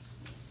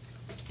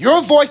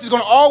 Your voice is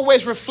going to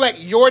always reflect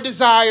your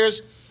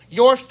desires,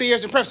 your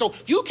fears, and preferences.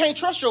 So you can't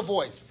trust your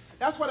voice.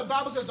 That's why the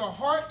Bible says the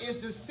heart is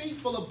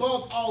deceitful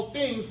above all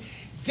things,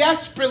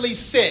 desperately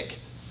sick.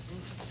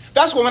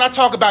 That's why when I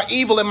talk about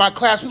evil in my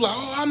class, people are like,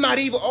 oh, I'm not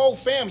evil. Oh,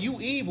 fam,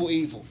 you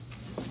evil.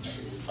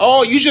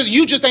 Oh,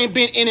 you just ain't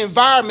been in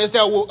environments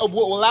that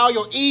will allow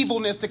your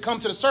evilness to come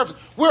to the surface.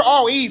 We're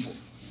all evil.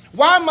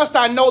 Why must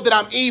I know that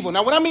I'm evil?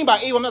 Now, what I mean by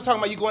evil, I'm not talking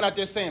about you going out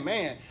there saying,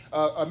 man,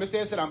 Mr.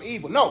 Ed said I'm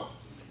evil. No.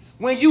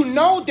 When you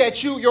know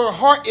that your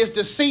heart is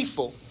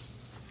deceitful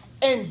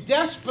and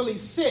desperately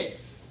sick,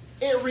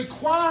 it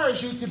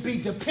requires you to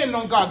be dependent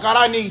on God. God,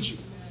 I need you.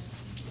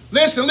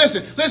 Listen.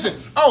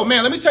 Oh,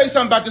 man, let me tell you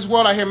something about this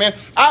world out here, man.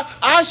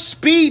 I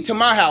speed to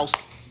my house.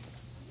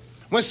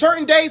 When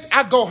certain days,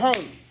 I go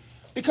home.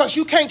 Because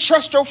you can't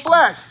trust your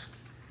flesh.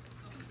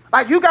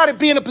 Like, you got to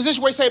be in a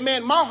position where you say,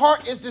 man, my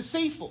heart is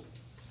deceitful.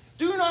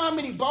 Do you know how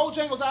many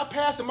Bojangles I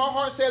pass and my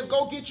heart says,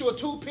 go get you a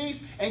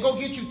 2-piece and go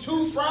get you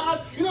 2 fries?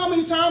 You know how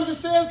many times it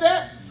says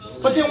that?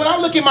 But then when I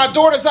look at my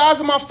daughter's eyes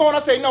on my phone, I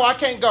say, no, I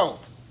can't go.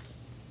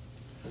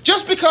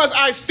 Just because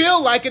I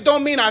feel like it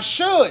don't mean I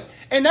should.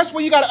 And that's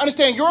where you got to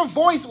understand your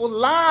voice will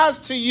lies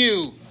to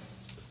you.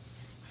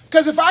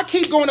 Because if I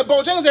keep going to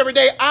Bojangles every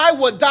day, I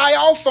would die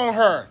off on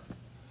her.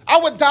 I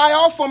would die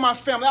off on my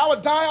family. I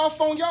would die off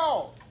on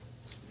y'all.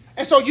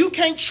 And so you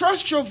can't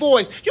trust your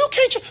voice. You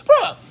can't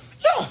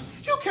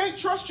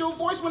trust your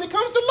voice when it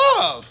comes to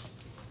love.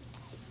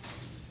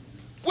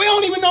 We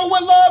don't even know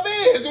what love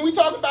is. And we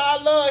talk about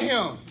I love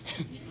him.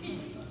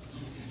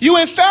 You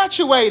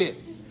infatuated.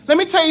 Let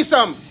me tell you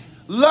something.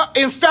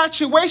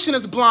 Infatuation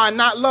is blind,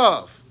 not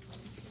love.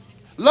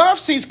 Love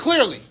sees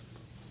clearly.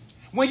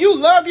 When you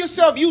love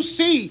yourself, you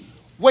see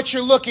what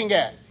you're looking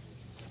at.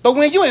 But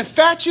when you're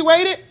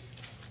infatuated,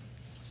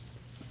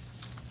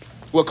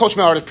 well, Coach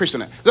Mel already preached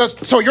on that.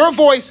 So your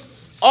voice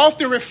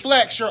often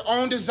reflects your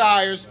own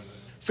desires,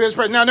 fears.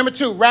 Now, number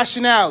 2,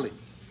 rationality.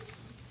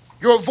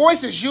 Your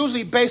voice is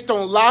usually based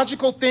on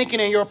logical thinking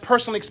and your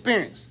personal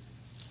experience.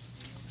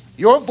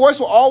 Your voice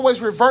will always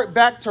revert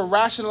back to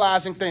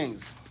rationalizing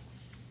things.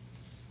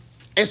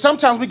 And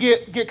sometimes we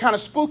get kind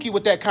of spooky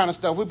with that kind of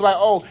stuff. We'll be like,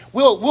 oh,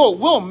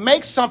 we'll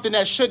make something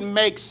that shouldn't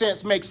make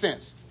sense.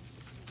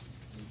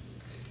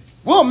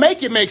 We'll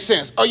make it make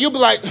sense. Or you'll be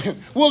like,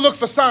 we'll look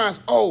for signs.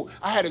 Oh,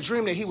 I had a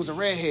dream that he was a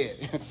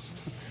redhead.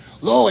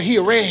 Lord, he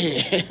a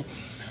redhead.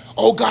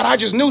 Oh, God, I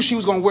just knew she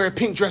was going to wear a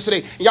pink dress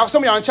today. Y'all,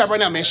 some of y'all in chat right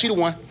now, man, she the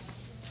one.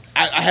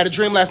 I had a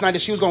dream last night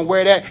that she was going to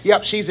wear that.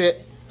 Yep, she's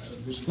it.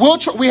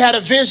 We had a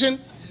vision.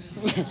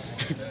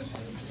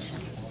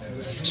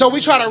 So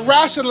we try to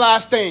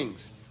rationalize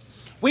things.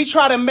 We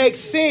try to make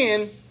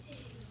sin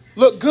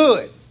look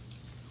good.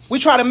 We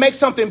try to make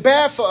something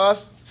bad for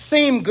us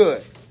seem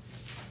good.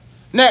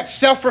 Next,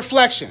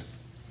 self-reflection.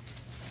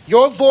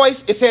 Your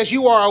voice, it says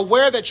you are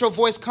aware that your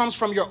voice comes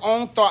from your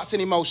own thoughts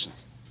and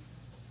emotions.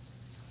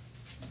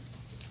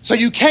 So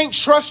you can't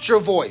trust your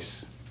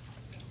voice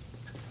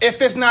if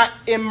it's not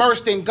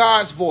immersed in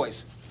God's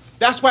voice.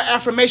 That's why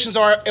affirmations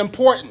are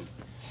important.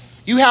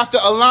 You have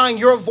to align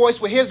your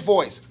voice with his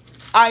voice.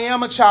 I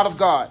am a child of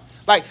God.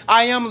 Like,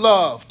 I am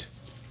loved.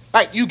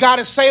 Like, you got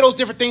to say those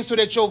different things so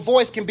that your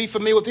voice can be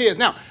familiar with his.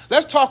 Now,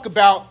 let's talk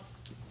about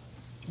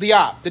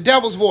the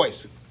devil's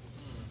voice.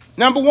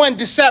 Number 1,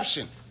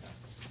 deception.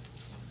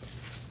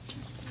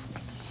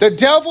 The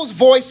devil's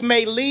voice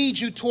may lead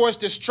you towards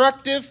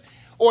destructive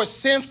or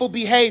sinful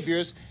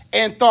behaviors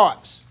and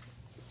thoughts.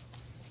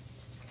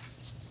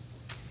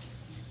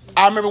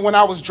 I remember when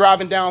I was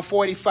driving down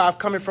 485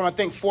 coming from, I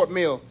think, Fort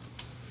Mill.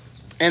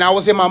 And I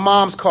was in my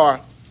mom's car.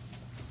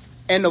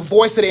 And the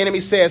voice of the enemy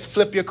says,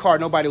 flip your car.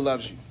 Nobody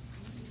loves you.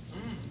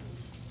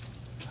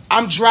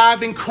 I'm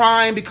driving,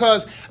 crying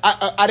because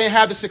I didn't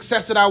have the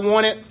success that I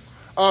wanted.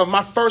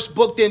 My first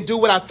book didn't do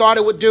what I thought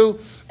it would do.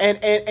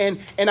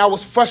 And I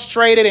was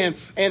frustrated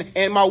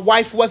and my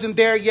wife wasn't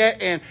there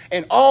yet.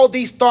 And all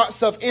these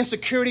thoughts of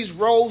insecurities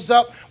rose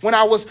up when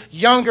I was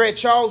younger at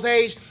Charles'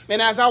 age.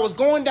 And as I was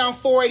going down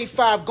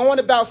 485, going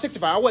about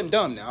 65, I wasn't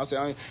dumb now. I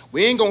said,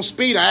 we ain't going to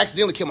speed. I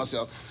accidentally killed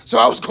myself. So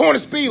I was going to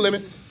speed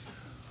limit.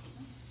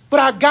 But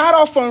I got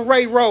off on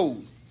Ray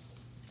Road.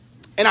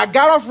 And I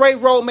got off Ray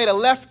Road, made a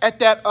left at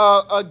that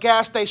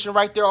gas station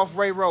right there off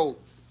Ray Road.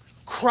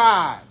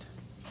 Cried.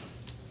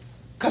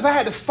 Because I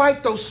had to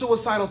fight those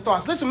suicidal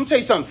thoughts. Listen, let me tell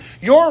you something.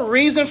 Your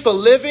reason for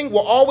living will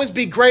always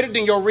be greater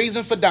than your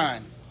reason for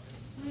dying.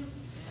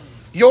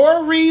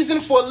 Your reason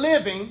for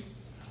living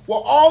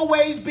will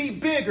always be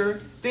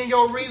bigger than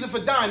your reason for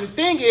dying. The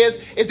thing is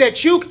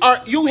that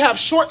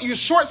you're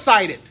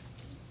short-sighted.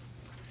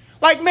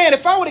 Like, man,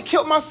 if I would have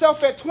killed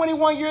myself at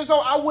 21 years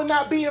old, I would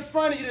not be in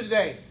front of you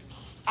today.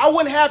 I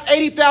wouldn't have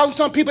 80,000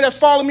 some people that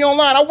follow me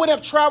online. I wouldn't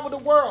have traveled the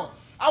world.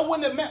 I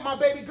wouldn't have met my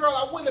baby girl.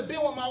 I wouldn't have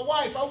been with my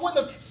wife. I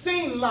wouldn't have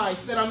seen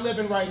life that I'm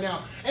living right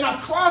now. And I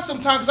cry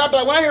sometimes because I be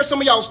like, when I hear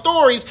some of y'all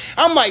stories,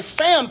 I'm like,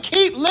 fam,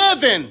 keep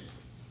living.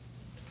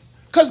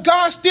 Because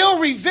God's still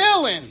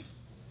revealing.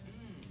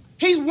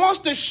 He wants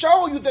to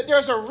show you that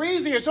there's a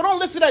reason here. So don't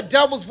listen to that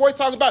devil's voice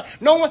talking about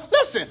no one.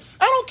 Listen,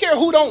 I don't care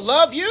who don't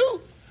love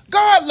you.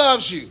 God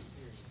loves you.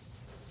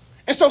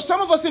 And so some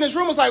of us in this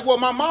room is like, well,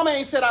 my mama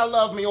ain't said I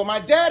love me, or my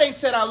dad ain't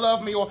said I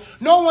love me, or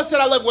no one said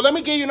I love you. Well, let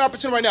me give you an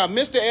opportunity right now.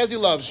 Mr. Ezzy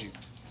loves you.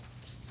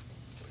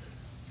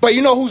 But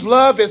you know whose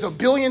love is 1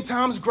 billion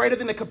times greater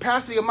than the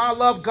capacity of my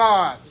love?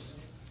 God's.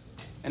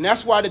 And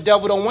that's why the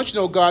devil don't want you to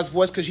know God's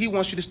voice, because he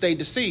wants you to stay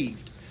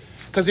deceived.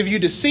 Because if you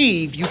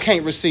deceive, you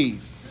can't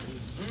receive.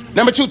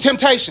 Number 2,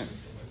 temptation.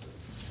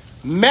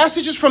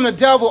 Messages from the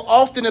devil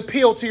often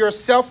appeal to your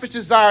selfish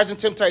desires and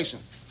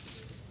temptations.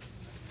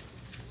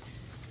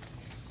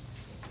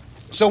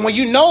 So when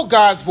you know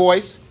God's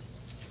voice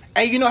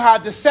and you know how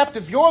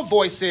deceptive your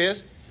voice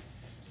is,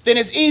 then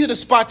it's easy to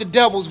spot the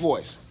devil's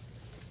voice.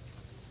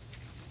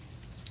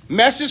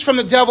 Messages from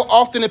the devil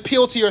often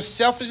appeal to your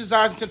selfish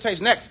desires and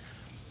temptations. Next,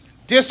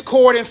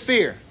 discord and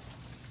fear.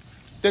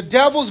 The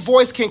devil's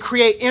voice can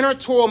create inner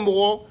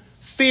turmoil,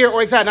 fear, or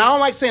anxiety. Now, I don't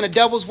like saying the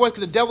devil's voice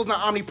because the devil's not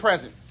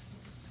omnipresent.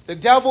 The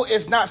devil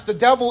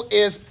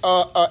is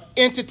an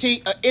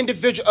entity, an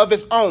individual of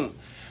his own.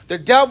 The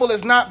devil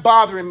is not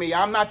bothering me.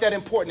 I'm not that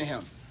important to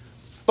him.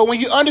 But when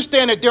you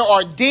understand that there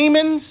are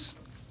demons,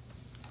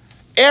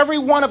 every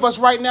one of us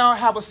right now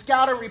have a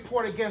scouting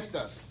report against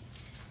us.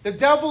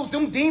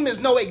 Them demons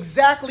know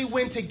exactly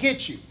when to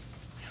get you.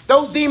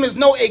 Those demons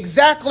know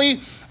exactly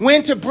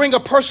when to bring a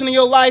person in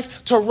your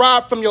life to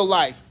rob from your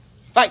life.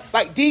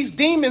 Like these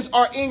demons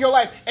are in your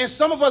life. And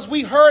some of us,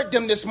 we heard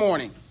them this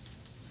morning.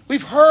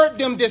 We've heard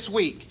them this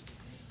week.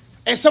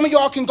 And some of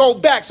y'all can go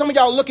back. Some of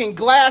y'all looking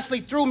glassly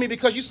through me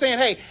because you're saying,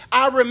 hey,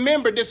 I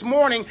remember this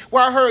morning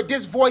where I heard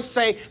this voice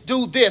say,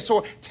 do this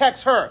or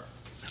text her.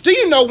 Do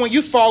you know when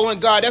you following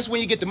God, that's when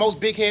you get the most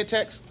big head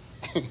texts?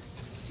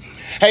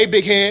 Hey,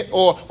 big head,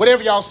 or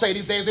whatever y'all say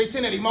these days. They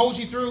send that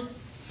emoji through,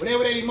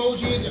 whatever that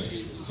emoji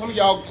is. Some of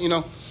y'all,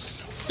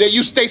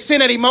 they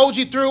send that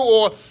emoji through,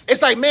 or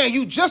it's like, man,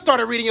 you just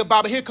started reading your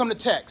Bible. Here come the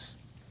text.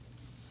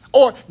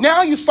 Or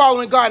now you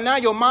following God. Now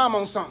your mom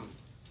on something.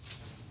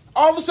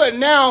 All of a sudden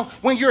now,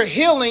 when you're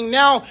healing,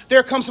 now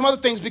there comes some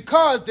other things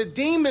because the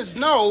demons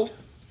know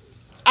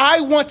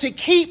I want to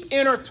keep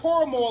inner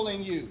turmoil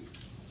in you.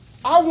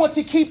 I want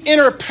to keep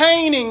inner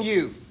pain in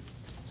you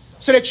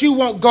so that you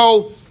won't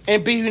go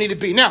and be who you need to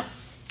be. Now,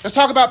 let's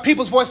talk about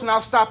people's voice, and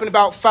I'll stop in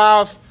about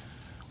 5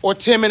 or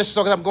 10 minutes or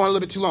so because I'm going a little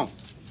bit too long.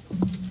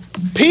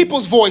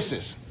 People's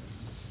voices,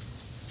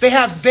 they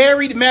have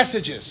varied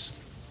messages.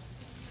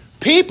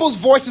 People's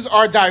voices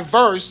are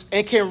diverse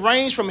and can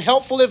range from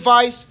helpful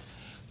advice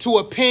to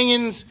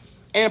opinions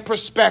and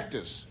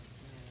perspectives.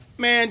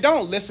 Man,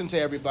 don't listen to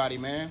everybody,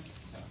 man.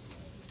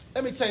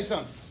 Let me tell you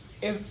something.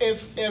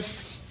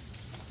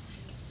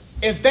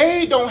 If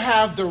they don't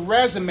have the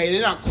resume,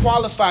 they're not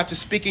qualified to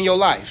speak in your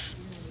life.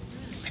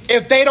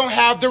 If they don't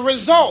have the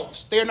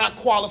results, they're not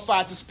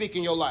qualified to speak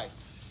in your life.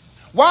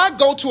 Why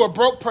go to a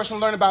broke person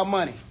to learn about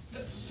money?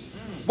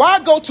 Why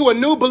go to a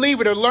new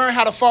believer to learn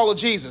how to follow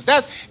Jesus?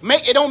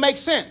 It don't make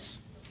sense.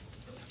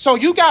 So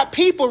you got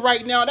people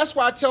right now. That's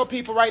why I tell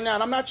people right now,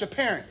 and I'm not your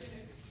parent.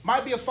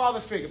 Might be a father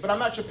figure, but I'm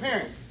not your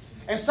parent.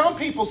 And some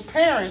people's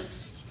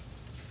parents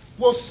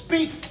will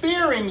speak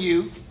fear in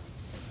you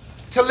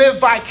to live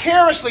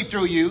vicariously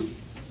through you,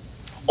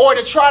 or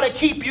to try to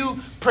keep you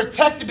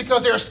protected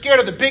because they're scared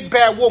of the big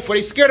bad wolf, or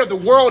they're scared of the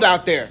world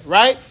out there,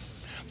 right?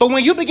 But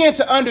when you begin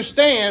to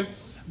understand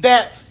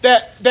that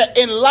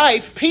in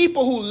life,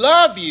 people who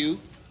love you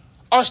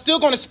are still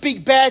going to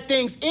speak bad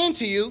things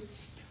into you,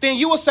 then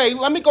you will say,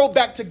 let me go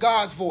back to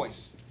God's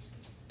voice.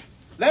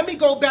 Let me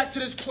go back to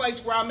this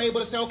place where I'm able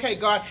to say, okay,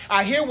 God,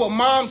 I hear what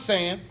mom's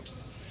saying.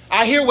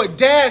 I hear what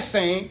dad's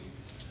saying,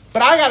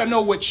 but I got to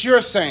know what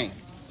you're saying.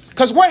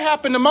 Because what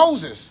happened to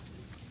Moses?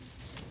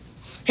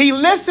 He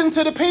listened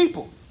to the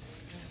people.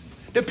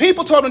 The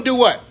people told him to do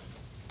what?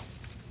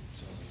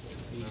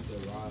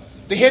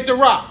 To hit the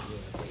rock.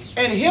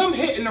 And him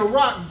hitting the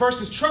rock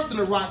versus trusting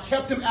the rock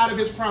kept him out of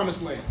his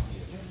promised land.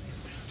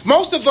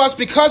 Most of us,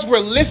 because we're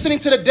listening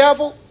to the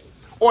devil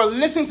or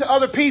listening to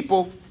other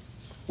people,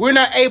 we're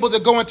not able to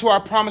go into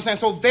our promised land.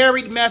 So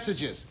varied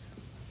messages.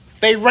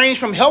 They range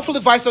from helpful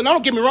advice. So now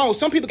don't get me wrong.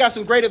 Some people got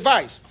some great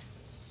advice.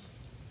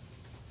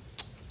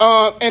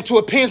 And to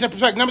opinions and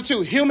perspective. Number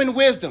 2, human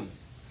wisdom.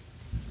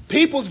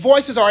 People's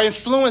voices are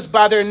influenced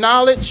by their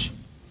knowledge,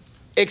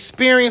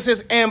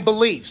 experiences, and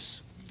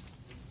beliefs.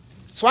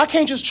 So I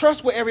can't just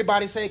trust what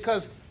everybody say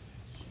because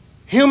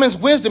human's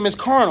wisdom is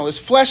carnal, it's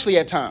fleshly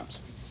at times.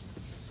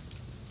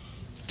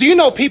 Do you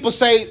know people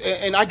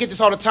say, and I get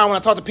this all the time when I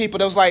talk to people,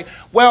 that was like,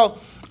 well,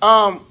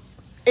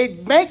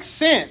 it makes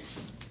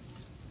sense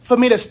for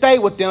me to stay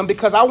with them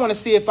because I want to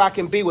see if I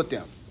can be with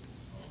them.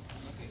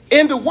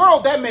 In the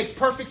world, that makes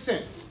perfect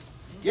sense.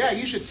 Yeah,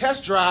 you should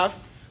test drive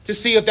to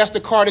see if that's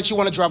the car that you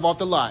want to drive off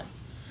the lot.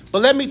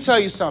 But let me tell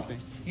you something.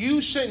 You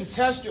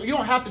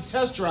don't have to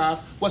test drive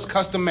what's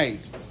custom made.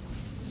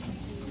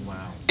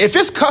 Wow. If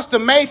it's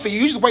custom made for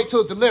you, you just wait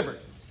till it's delivered.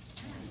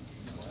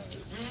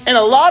 And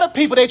a lot of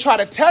people, they try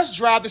to test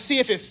drive to see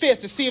if it fits,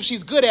 to see if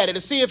she's good at it,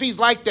 to see if he's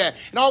like that.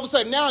 And all of a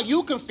sudden, now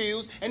you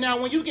confused. And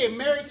now when you get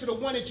married to the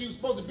one that you're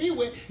supposed to be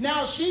with,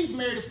 now she's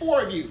married to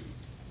 4 of you.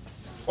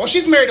 Or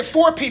she's married to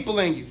 4 people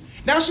in you.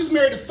 Now she's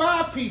married to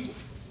 5 people.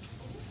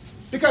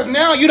 Because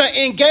now you done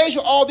engage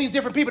with all these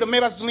different people.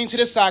 Maybe I have to lean to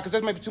this side because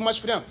that's maybe too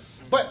much for them.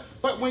 But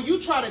when you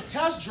try to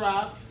test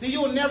drive, then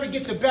you'll never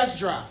get the best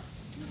drive.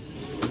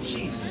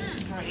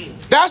 Jesus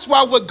Christ. That's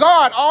why with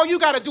God, all you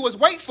got to do is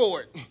wait for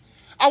it.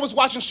 I was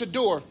watching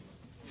Shador.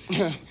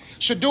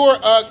 Shador,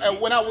 it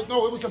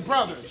was the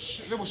brother.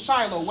 It was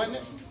Shiloh, wasn't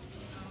it?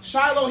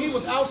 Shiloh, he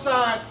was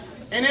outside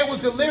and it was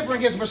delivering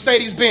his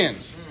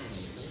Mercedes-Benz.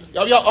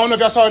 Y'all, I don't know if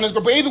y'all saw it in this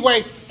group, but either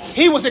way,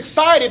 he was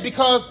excited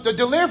because the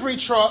delivery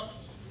truck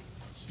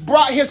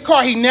brought his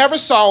car. He never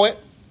saw it.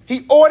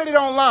 He ordered it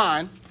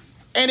online,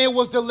 and it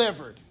was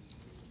delivered.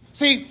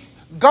 See,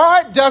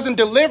 God doesn't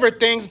deliver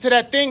things until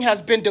that thing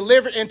has been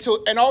delivered,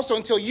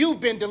 until you've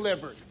been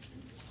delivered.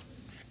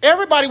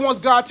 Everybody wants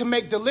God to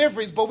make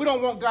deliveries, but we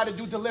don't want God to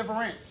do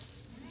deliverance.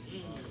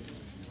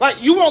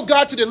 Like, you want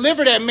God to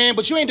deliver that man,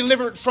 but you ain't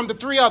delivered from the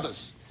 3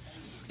 others.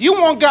 You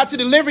want God to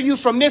deliver you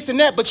from this and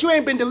that, but you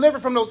ain't been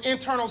delivered from those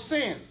internal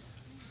sins.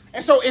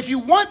 And so if you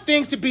want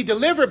things to be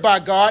delivered by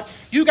God,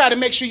 you got to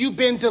make sure you've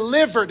been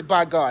delivered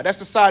by God. That's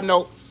the side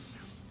note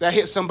that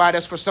hit somebody.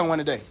 That's for someone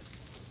today.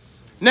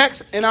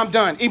 Next, and I'm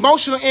done.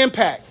 Emotional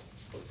impact.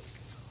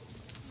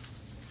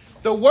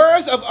 The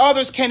words of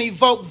others can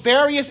evoke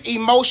various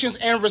emotions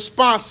and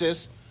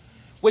responses,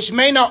 which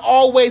may not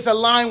always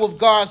align with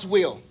God's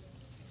will.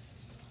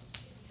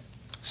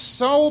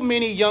 So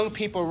many young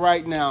people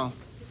right now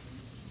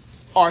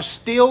are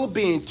still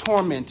being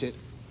tormented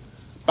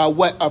by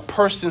what a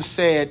person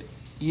said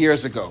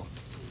years ago.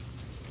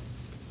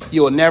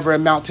 You'll never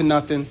amount to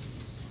nothing.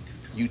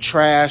 You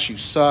trash, you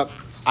suck.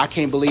 I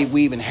can't believe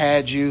we even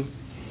had you.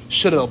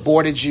 Should have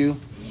aborted you.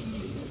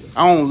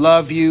 I don't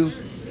love you.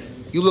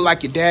 You look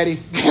like your daddy.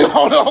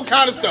 all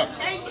kind of stuff.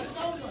 Thank you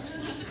so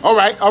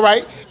much. All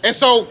right. And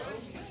so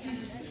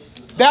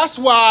that's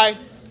why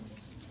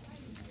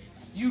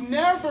you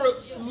never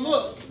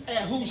look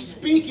at who's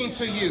speaking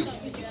to you.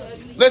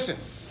 Listen,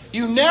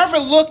 you never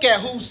look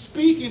at who's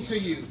speaking to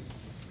you.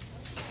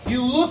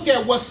 You look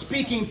at what's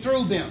speaking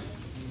through them.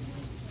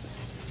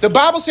 The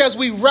Bible says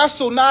we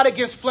wrestle not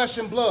against flesh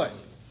and blood,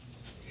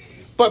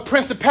 but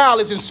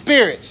principalities and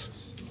spirits.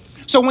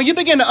 So when you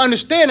begin to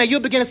understand that,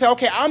 you'll begin to say,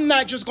 okay, I'm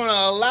not just going to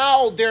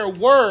allow their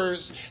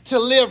words to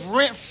live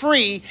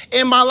rent-free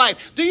in my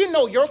life. Do you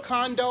know your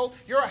condo,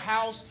 your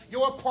house,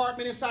 your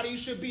apartment inside of you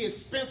should be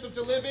expensive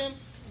to live in?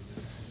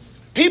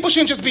 People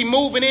shouldn't just be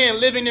moving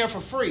in, living there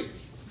for free.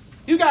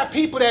 You got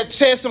people that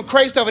say some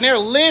crazy stuff and they're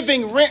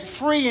living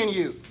rent-free in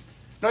you.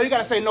 No, you got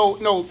to say,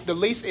 no, the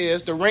lease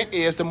is, the rent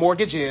is, the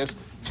mortgage is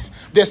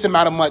this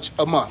amount of much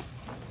a month.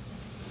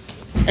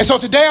 And so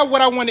today what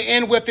I want to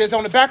end with is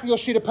on the back of your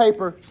sheet of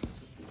paper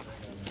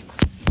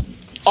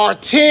are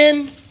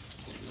 10,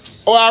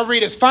 or I'll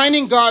read it.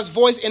 Finding God's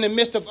voice in the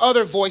midst of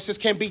other voices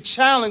can be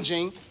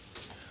challenging,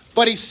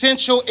 but an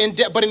essential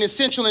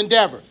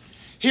endeavor.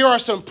 Here are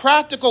some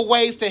practical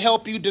ways to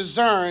help you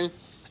discern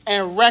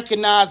and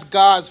recognize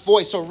God's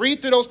voice. So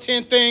read through those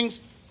 10 things.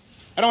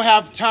 I don't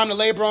have time to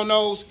labor on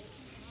those,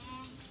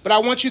 but I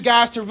want you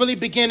guys to really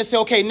begin to say,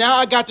 okay, now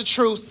I got the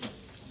truth.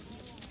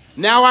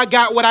 Now I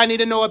got what I need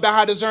to know about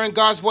how to discern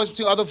God's voice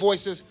between other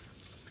voices.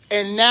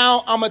 And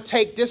now I'm going to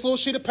take this little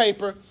sheet of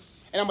paper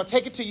and I'm going to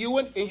take it to you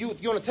and you're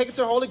going to take it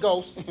to the Holy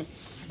Ghost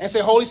and say,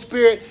 Holy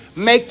Spirit,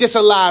 make this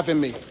alive in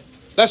me.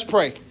 Let's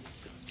pray.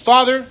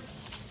 Father,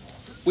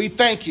 we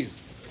thank you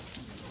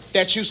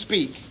that you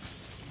speak.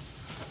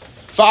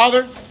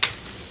 Father,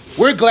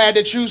 we're glad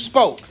that you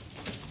spoke.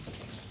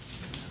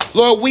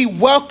 Lord, we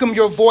welcome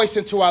your voice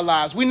into our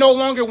lives. We no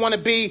longer want to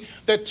be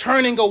the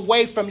turning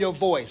away from your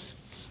voice,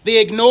 the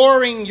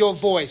ignoring your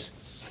voice.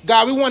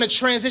 God, we want to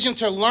transition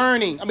to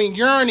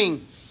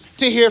yearning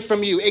to hear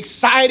from you,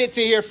 excited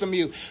to hear from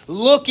you,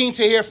 looking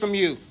to hear from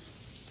you.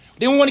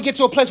 Then we want to get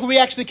to a place where we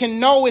actually can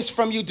know it's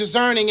from you,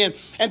 discerning and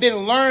then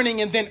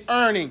learning and then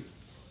earning.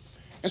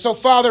 And so,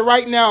 Father,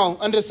 right now,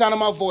 under the sound of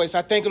my voice,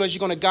 I thank you, Lord, you're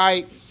going to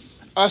guide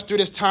us through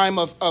this time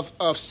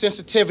of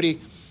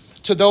sensitivity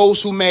to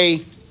those who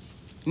may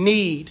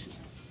need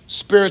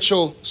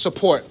spiritual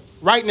support.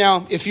 Right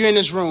now, if you're in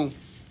this room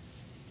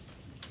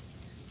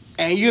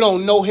and you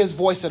don't know his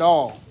voice at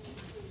all,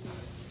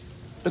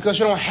 because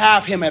you don't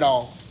have him at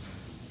all,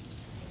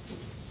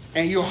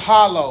 and you're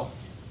hollow,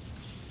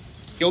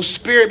 your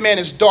spirit man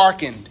is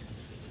darkened,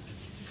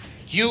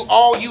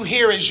 all you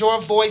hear is your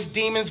voice,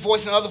 demon's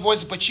voice, and other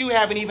voices, but you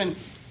haven't even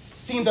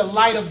seen the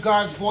light of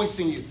God's voice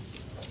in you.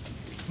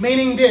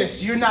 Meaning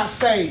this, you're not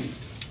saved.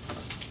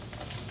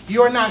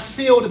 You're not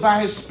sealed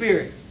by his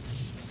spirit.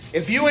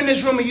 If you're in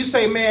this room and you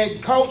say,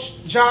 man, Coach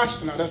Josh,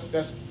 no,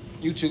 that's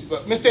YouTube,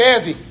 but Mr.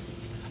 Ezzy,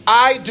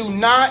 I do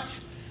not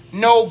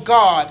know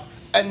God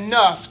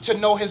enough to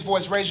know his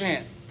voice. Raise your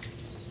hand.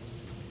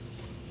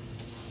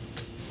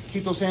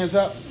 Keep those hands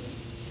up.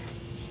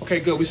 Okay,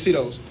 good. We see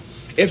those.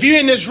 If you're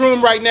in this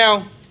room right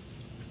now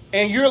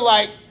and you're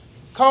like,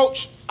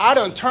 Coach, I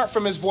done turned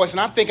from his voice and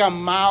I think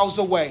I'm miles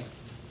away.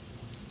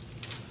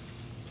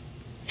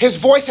 His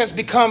voice has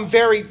become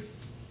very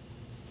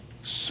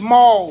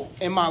small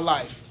in my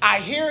life. I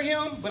hear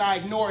him, but I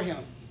ignore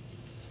him.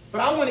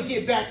 But I want to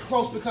get back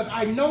close because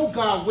I know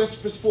God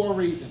whispers for a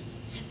reason.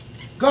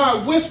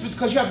 God whispers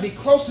because you have to be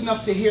close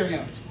enough to hear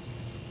him.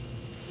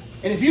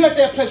 And if you're at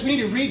that place, we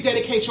need to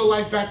rededicate your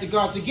life back to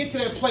God to get to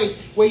that place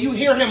where you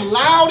hear him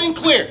loud and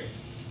clear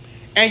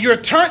and you're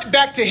turned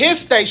back to his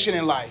station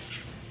in life.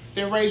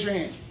 Then raise your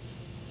hand.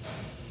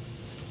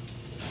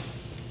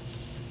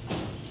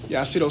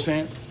 Yeah, I see those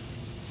hands.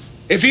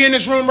 If you're in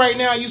this room right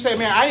now, you say,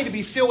 man, I need to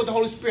be filled with the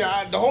Holy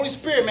Spirit. The Holy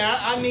Spirit, man,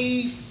 I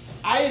need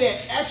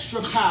that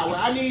extra power.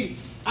 I need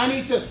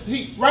to,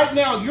 see, right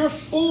now you're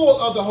full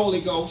of the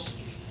Holy Ghost,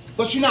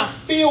 but you're not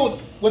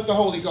filled with the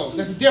Holy Ghost.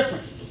 There's a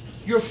difference.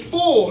 You're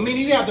full,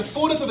 meaning you have the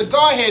fullness of the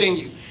Godhead in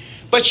you,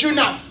 but you're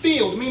not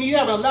filled, meaning you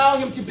haven't allowed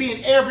him to be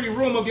in every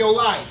room of your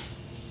life.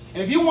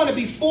 And if you want to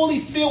be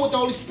fully filled with the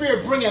Holy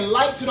Spirit, bringing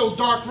light to those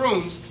dark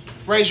rooms,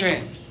 raise your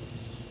hand.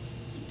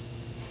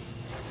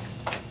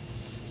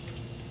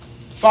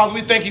 Father,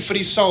 we thank you for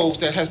these souls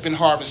that has been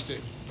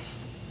harvested.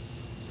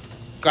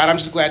 God, I'm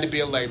just glad to be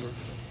a laborer.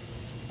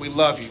 We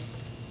love you.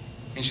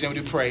 In Jesus' name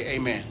we do pray.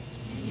 Amen.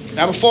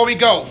 Now, before we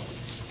go,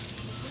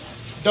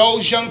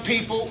 those young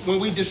people, when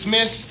we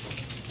dismiss,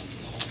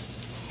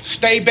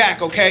 stay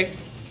back, okay?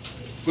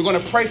 We're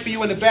going to pray for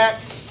you in the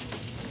back,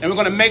 and we're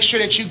going to make sure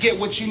that you get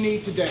what you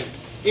need today.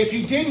 If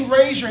you didn't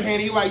raise your hand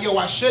and you're like, yo,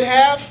 I should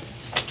have,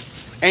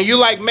 And you're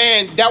like,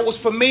 man, that was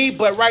for me,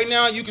 but right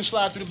now you can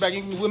slide through the back.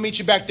 We'll meet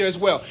you back there as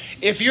well.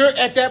 If you're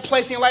at that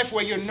place in your life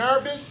where you're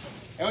nervous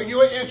or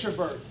you're an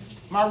introvert,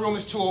 my room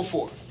is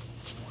 204.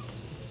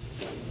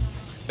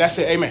 That's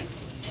it. Amen.